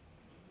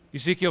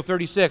 Ezekiel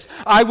 36,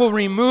 I will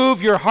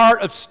remove your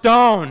heart of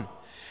stone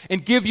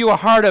and give you a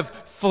heart of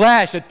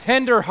flesh, a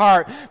tender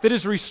heart that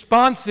is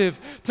responsive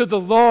to the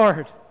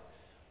Lord.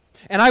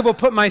 And I will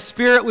put my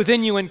spirit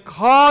within you and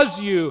cause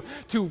you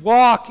to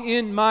walk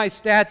in my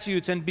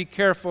statutes and be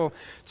careful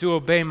to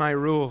obey my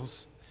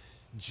rules.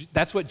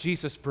 That's what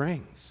Jesus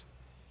brings.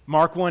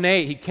 Mark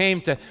 1:8, He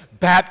came to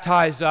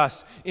baptize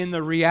us in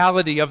the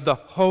reality of the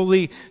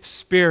Holy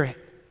Spirit.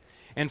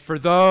 And for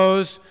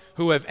those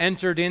who have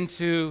entered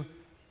into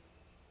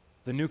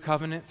the new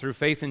covenant through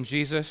faith in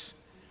Jesus,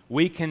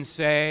 we can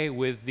say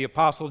with the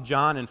Apostle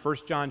John in 1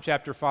 John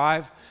chapter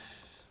 5,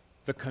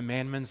 the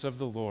commandments of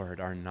the Lord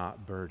are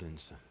not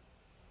burdensome.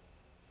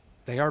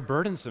 They are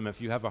burdensome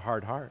if you have a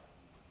hard heart.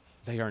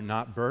 They are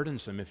not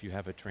burdensome if you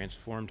have a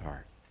transformed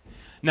heart.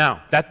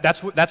 Now,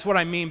 that's what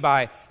I mean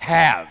by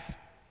have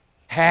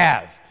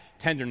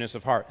tenderness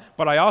of heart.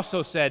 But I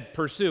also said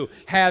pursue.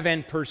 Have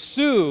and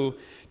pursue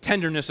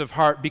tenderness of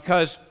heart,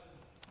 because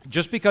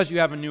just because you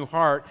have a new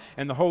heart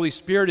and the Holy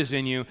Spirit is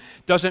in you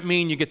doesn't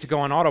mean you get to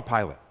go on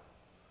autopilot.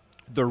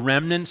 The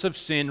remnants of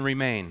sin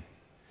remain.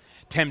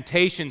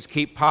 Temptations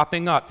keep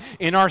popping up.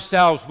 In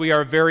ourselves, we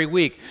are very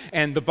weak.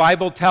 And the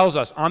Bible tells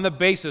us, on the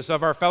basis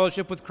of our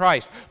fellowship with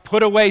Christ,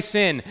 put away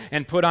sin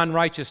and put on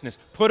righteousness.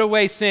 Put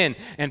away sin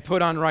and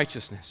put on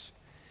righteousness.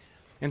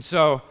 And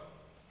so,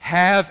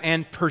 have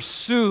and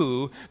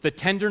pursue the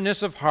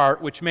tenderness of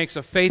heart which makes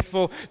a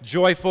faithful,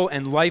 joyful,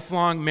 and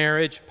lifelong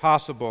marriage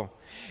possible.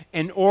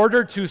 In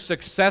order to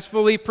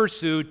successfully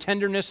pursue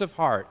tenderness of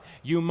heart,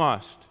 you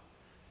must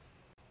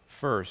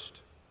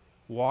first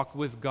walk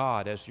with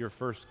God as your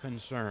first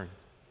concern,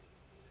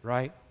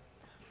 right?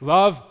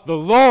 Love the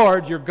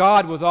Lord your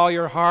God with all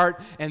your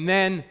heart, and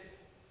then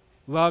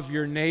love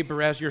your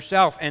neighbor as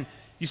yourself. And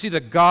you see the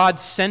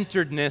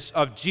God-centeredness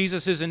of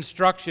Jesus'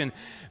 instruction,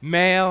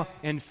 male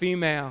and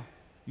female,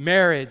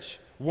 marriage,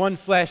 one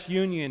flesh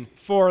union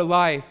for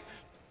life.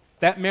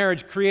 That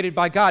marriage created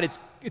by God,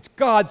 it's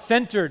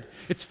God-centered.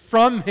 It's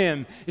from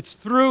Him. It's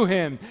through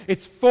Him.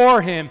 It's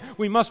for Him.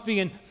 We must be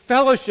in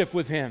fellowship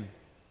with Him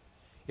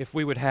if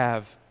we would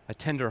have a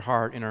tender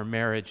heart in our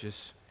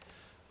marriages.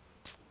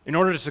 In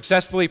order to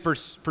successfully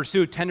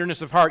pursue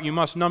tenderness of heart, you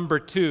must, number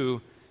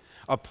 2,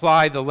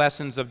 apply the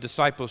lessons of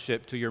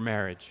discipleship to your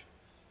marriage.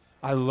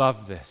 I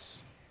love this.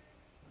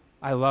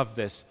 I love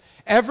this.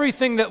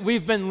 Everything that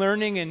we've been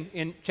learning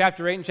in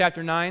chapter 8 and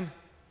chapter 9,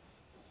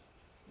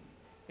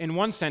 in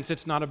one sense,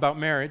 it's not about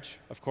marriage,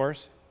 of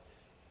course.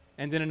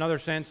 And in another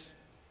sense,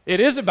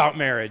 it is about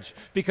marriage,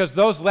 because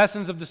those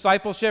lessons of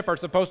discipleship are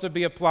supposed to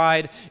be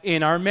applied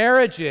in our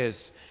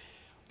marriages.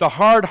 The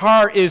hard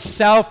heart is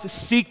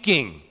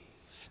self-seeking.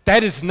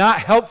 That is not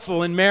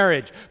helpful in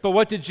marriage. But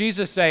what did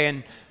Jesus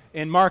say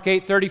in Mark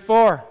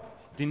 8:34?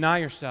 Deny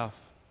yourself.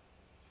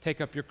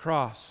 Take up your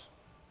cross.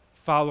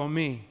 Follow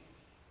me.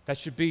 That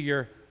should be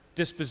your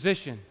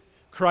disposition.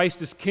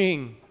 Christ is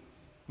King.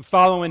 I'm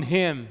following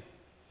Him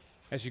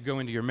as you go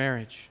into your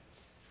marriage.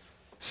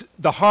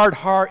 The hard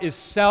heart is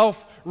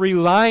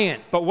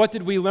self-reliant. But what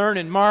did we learn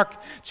in Mark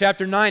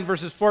chapter 9,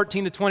 verses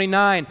 14 to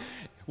 29?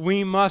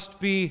 We must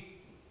be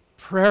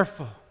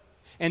prayerful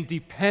and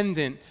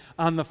dependent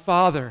on the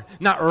Father,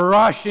 not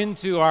rush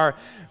into our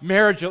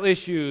marital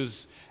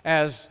issues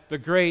as the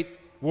great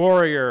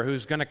warrior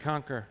who's going to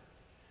conquer,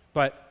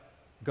 but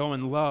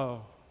going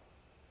low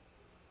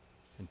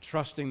and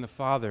trusting the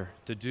Father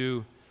to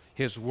do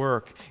His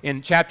work.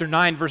 In chapter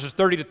 9, verses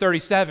 30 to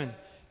 37,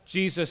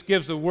 Jesus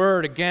gives a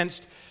word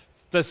against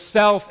the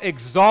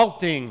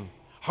self-exalting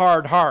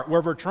hard heart,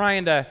 where we're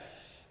trying to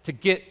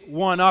get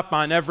one up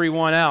on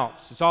everyone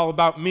else. It's all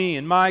about me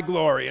and my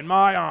glory and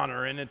my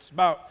honor, and it's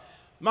about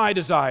my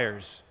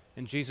desires.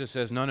 And Jesus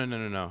says,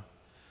 no.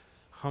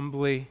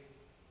 Humbly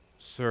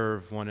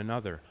serve one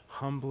another.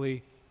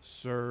 Humbly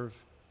serve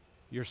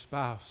your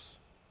spouse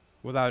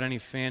without any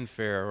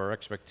fanfare or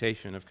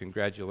expectation of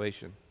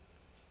congratulation.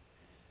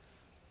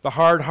 The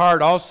hard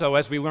heart also,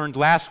 as we learned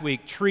last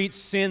week, treats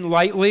sin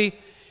lightly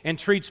and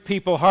treats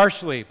people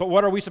harshly. But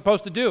what are we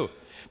supposed to do?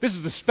 This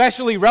is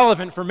especially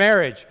relevant for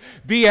marriage.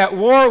 Be at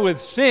war with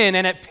sin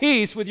and at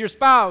peace with your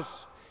spouse.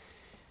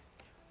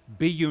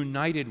 Be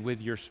united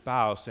with your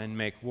spouse and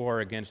make war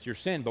against your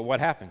sin. But what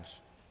happens?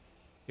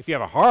 If you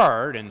have a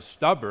hard and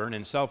stubborn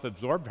and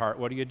self-absorbed heart,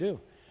 what do?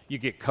 You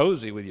get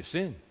cozy with your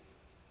sin.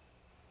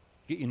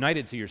 Get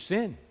united to your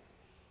sin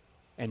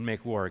and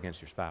make war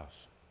against your spouse.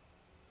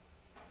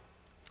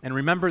 And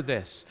remember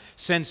this,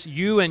 since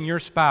you and your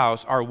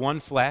spouse are one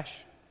flesh,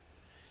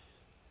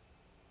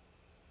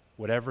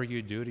 whatever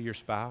you do to your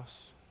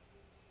spouse,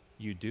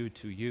 you do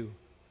to you,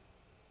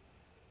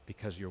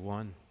 because you're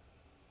one.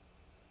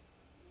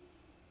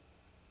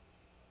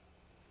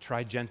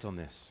 Try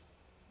gentleness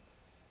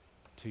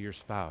to your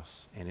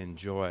spouse and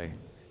enjoy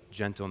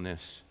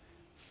gentleness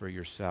for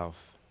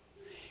yourself.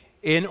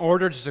 In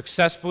order to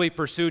successfully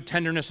pursue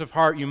tenderness of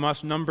heart, you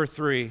must, number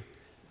 3,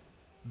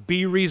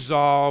 be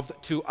resolved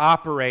to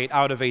operate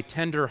out of a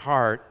tender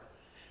heart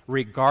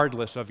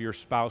regardless of your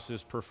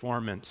spouse's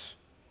performance.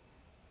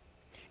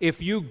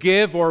 If you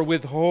give or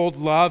withhold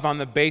love on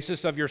the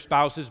basis of your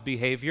spouse's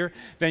behavior,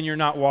 then you're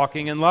not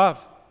walking in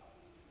love.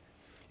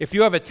 If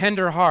you have a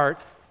tender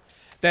heart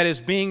that is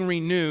being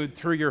renewed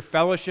through your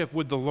fellowship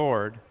with the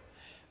Lord,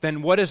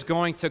 then what is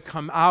going to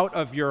come out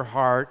of your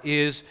heart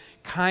is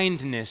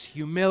kindness,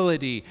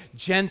 humility,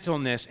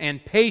 gentleness,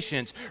 and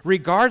patience,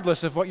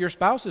 regardless of what your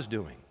spouse is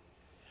doing.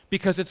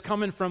 Because it's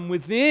coming from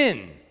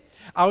within,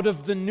 out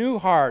of the new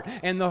heart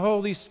and the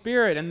Holy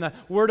Spirit and the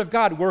Word of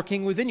God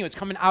working within you. It's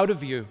coming out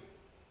of you.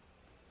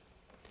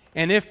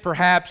 And if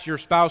perhaps your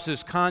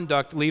spouse's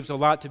conduct leaves a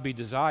lot to be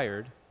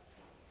desired,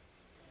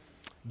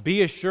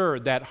 be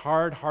assured that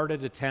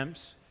hard-hearted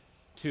attempts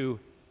to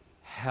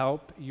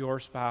help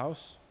your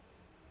spouse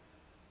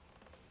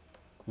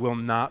will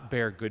not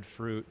bear good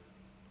fruit.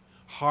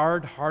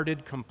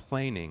 Hard-hearted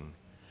complaining,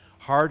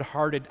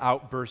 hard-hearted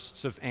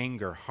outbursts of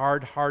anger,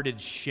 hard-hearted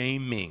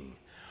shaming,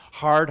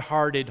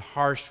 hard-hearted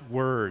harsh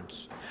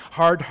words,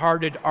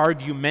 hard-hearted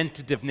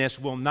argumentativeness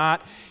will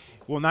not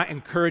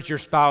encourage your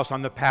spouse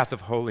on the path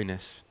of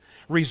holiness.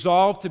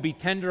 Resolve to be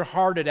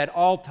tender-hearted at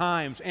all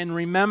times, and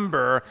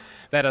remember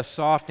that a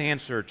soft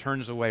answer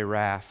turns away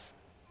wrath.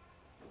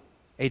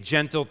 A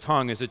gentle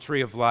tongue is a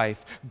tree of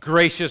life.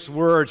 Gracious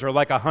words are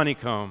like a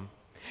honeycomb.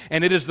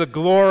 And it is the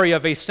glory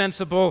of a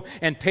sensible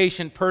and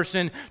patient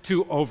person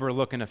to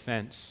overlook an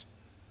offense.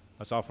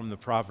 That's all from the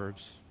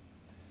Proverbs.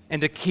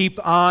 And to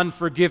keep on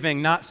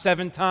forgiving, not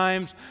 7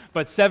 times,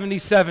 but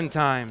 77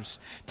 times.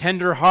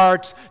 Tender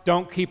hearts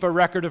don't keep a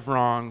record of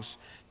wrongs.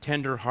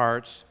 Tender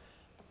hearts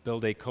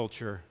build a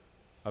culture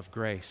of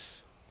grace.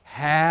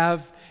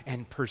 Have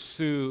and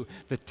pursue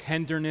the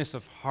tenderness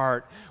of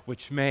heart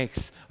which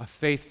makes a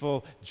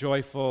faithful,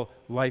 joyful,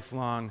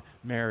 lifelong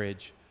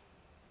marriage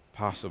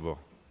possible.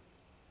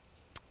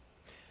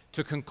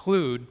 To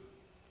conclude,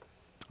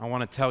 I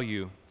want to tell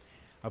you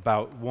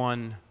about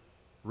one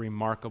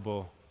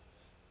remarkable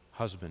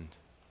husband.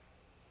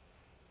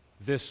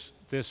 This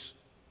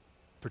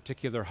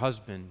particular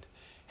husband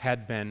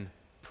had been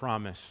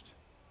promised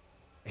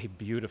a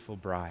beautiful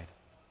bride.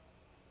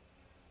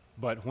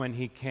 But when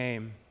he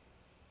came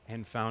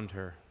and found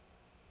her,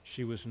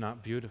 she was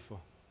not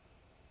beautiful.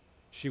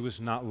 She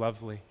was not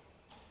lovely.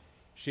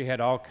 She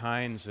had all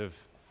kinds of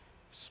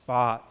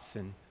spots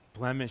and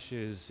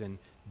blemishes and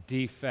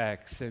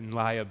defects and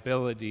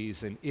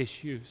liabilities and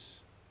issues.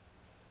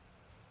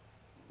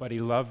 But he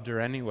loved her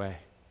anyway.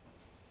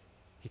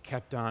 He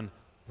kept on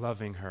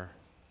loving her,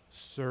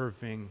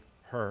 serving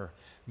her,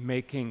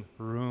 making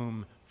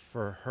room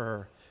for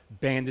her,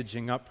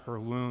 bandaging up her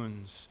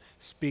wounds,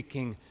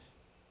 speaking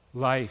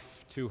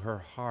life to her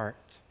heart.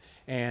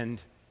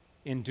 And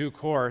in due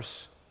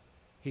course,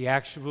 he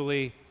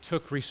actually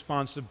took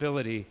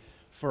responsibility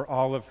for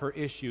all of her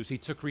issues. He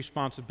took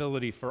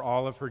responsibility for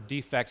all of her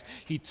defects.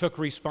 He took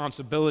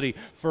responsibility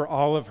for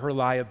all of her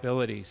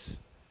liabilities.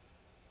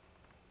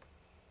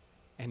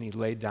 And he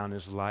laid down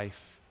his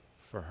life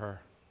for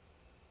her.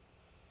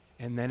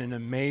 And then an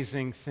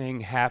amazing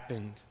thing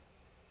happened.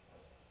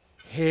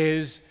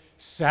 His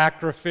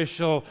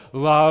sacrificial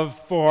love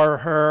for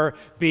her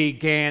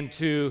began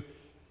to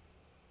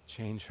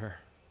change her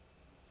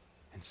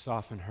and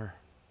soften her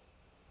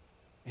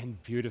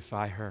and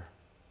beautify her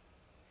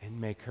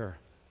and make her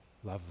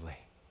lovely.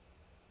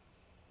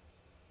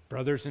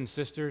 Brothers and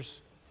sisters,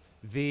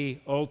 the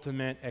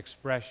ultimate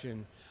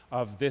expression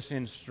of this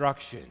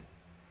instruction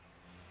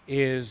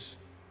is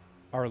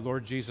our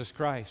Lord Jesus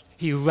Christ.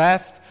 He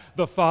left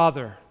the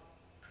Father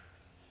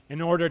in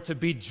order to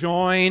be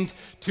joined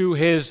to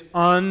his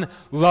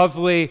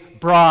unlovely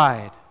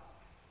bride.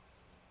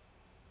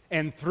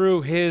 And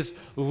through his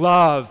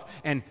love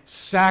and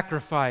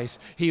sacrifice,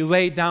 he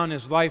laid down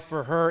his life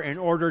for her in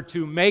order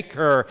to make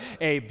her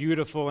a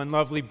beautiful and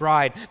lovely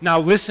bride. Now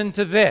listen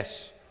to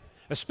this,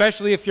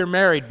 especially if you're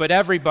married, but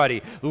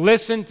everybody,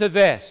 listen to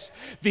this.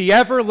 The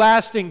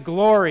everlasting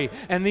glory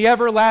and the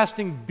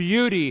everlasting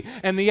beauty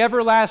and the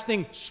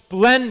everlasting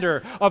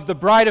splendor of the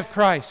bride of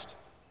Christ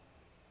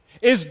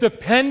is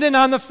dependent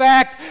on the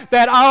fact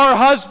that our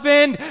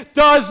husband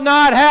does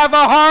not have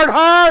a hard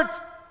heart.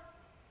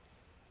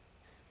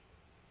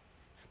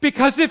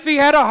 Because if he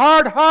had a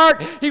hard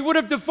heart, he would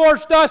have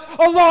divorced us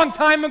a long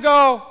time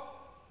ago.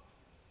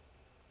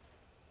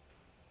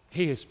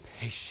 He is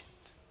patient.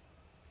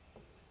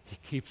 He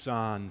keeps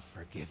on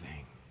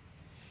forgiving.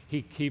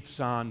 He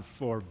keeps on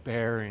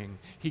forbearing.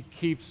 He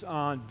keeps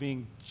on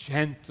being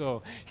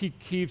gentle. He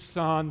keeps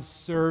on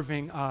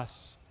serving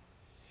us.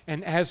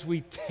 And as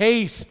we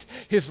taste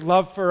his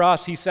love for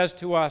us, he says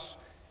to us,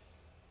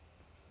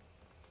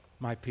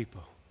 my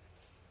people,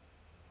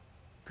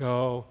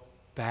 go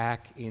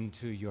back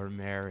into your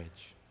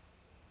marriage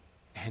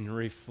and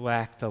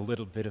reflect a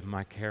little bit of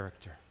my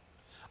character,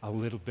 a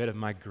little bit of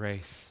my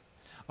grace,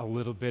 a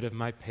little bit of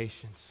my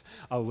patience,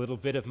 a little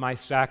bit of my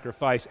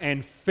sacrifice,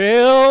 and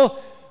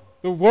fill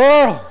the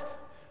world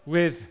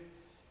with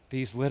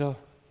these little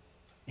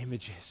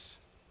images,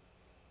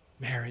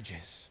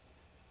 marriages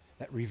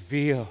that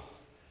reveal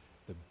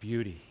the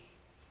beauty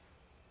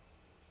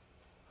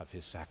of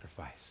his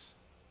sacrifice.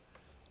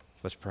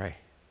 Let's pray.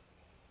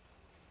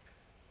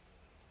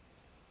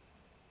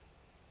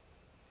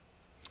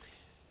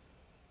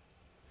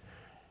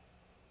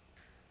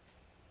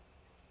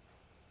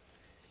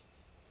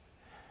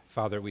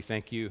 Father, we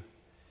thank you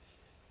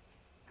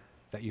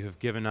that you have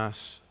given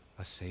us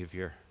a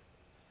Savior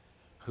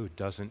who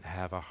doesn't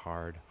have a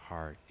hard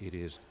heart. It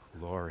is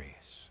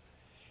glorious,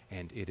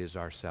 and it is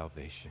our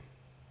salvation.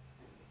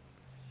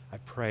 I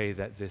pray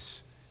that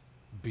this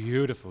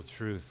beautiful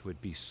truth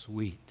would be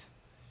sweet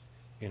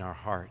in our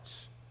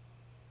hearts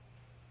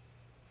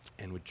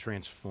and would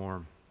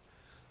transform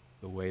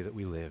the way that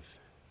we live.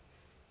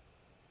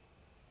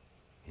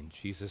 In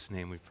Jesus'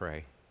 name we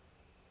pray.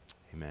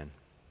 Amen.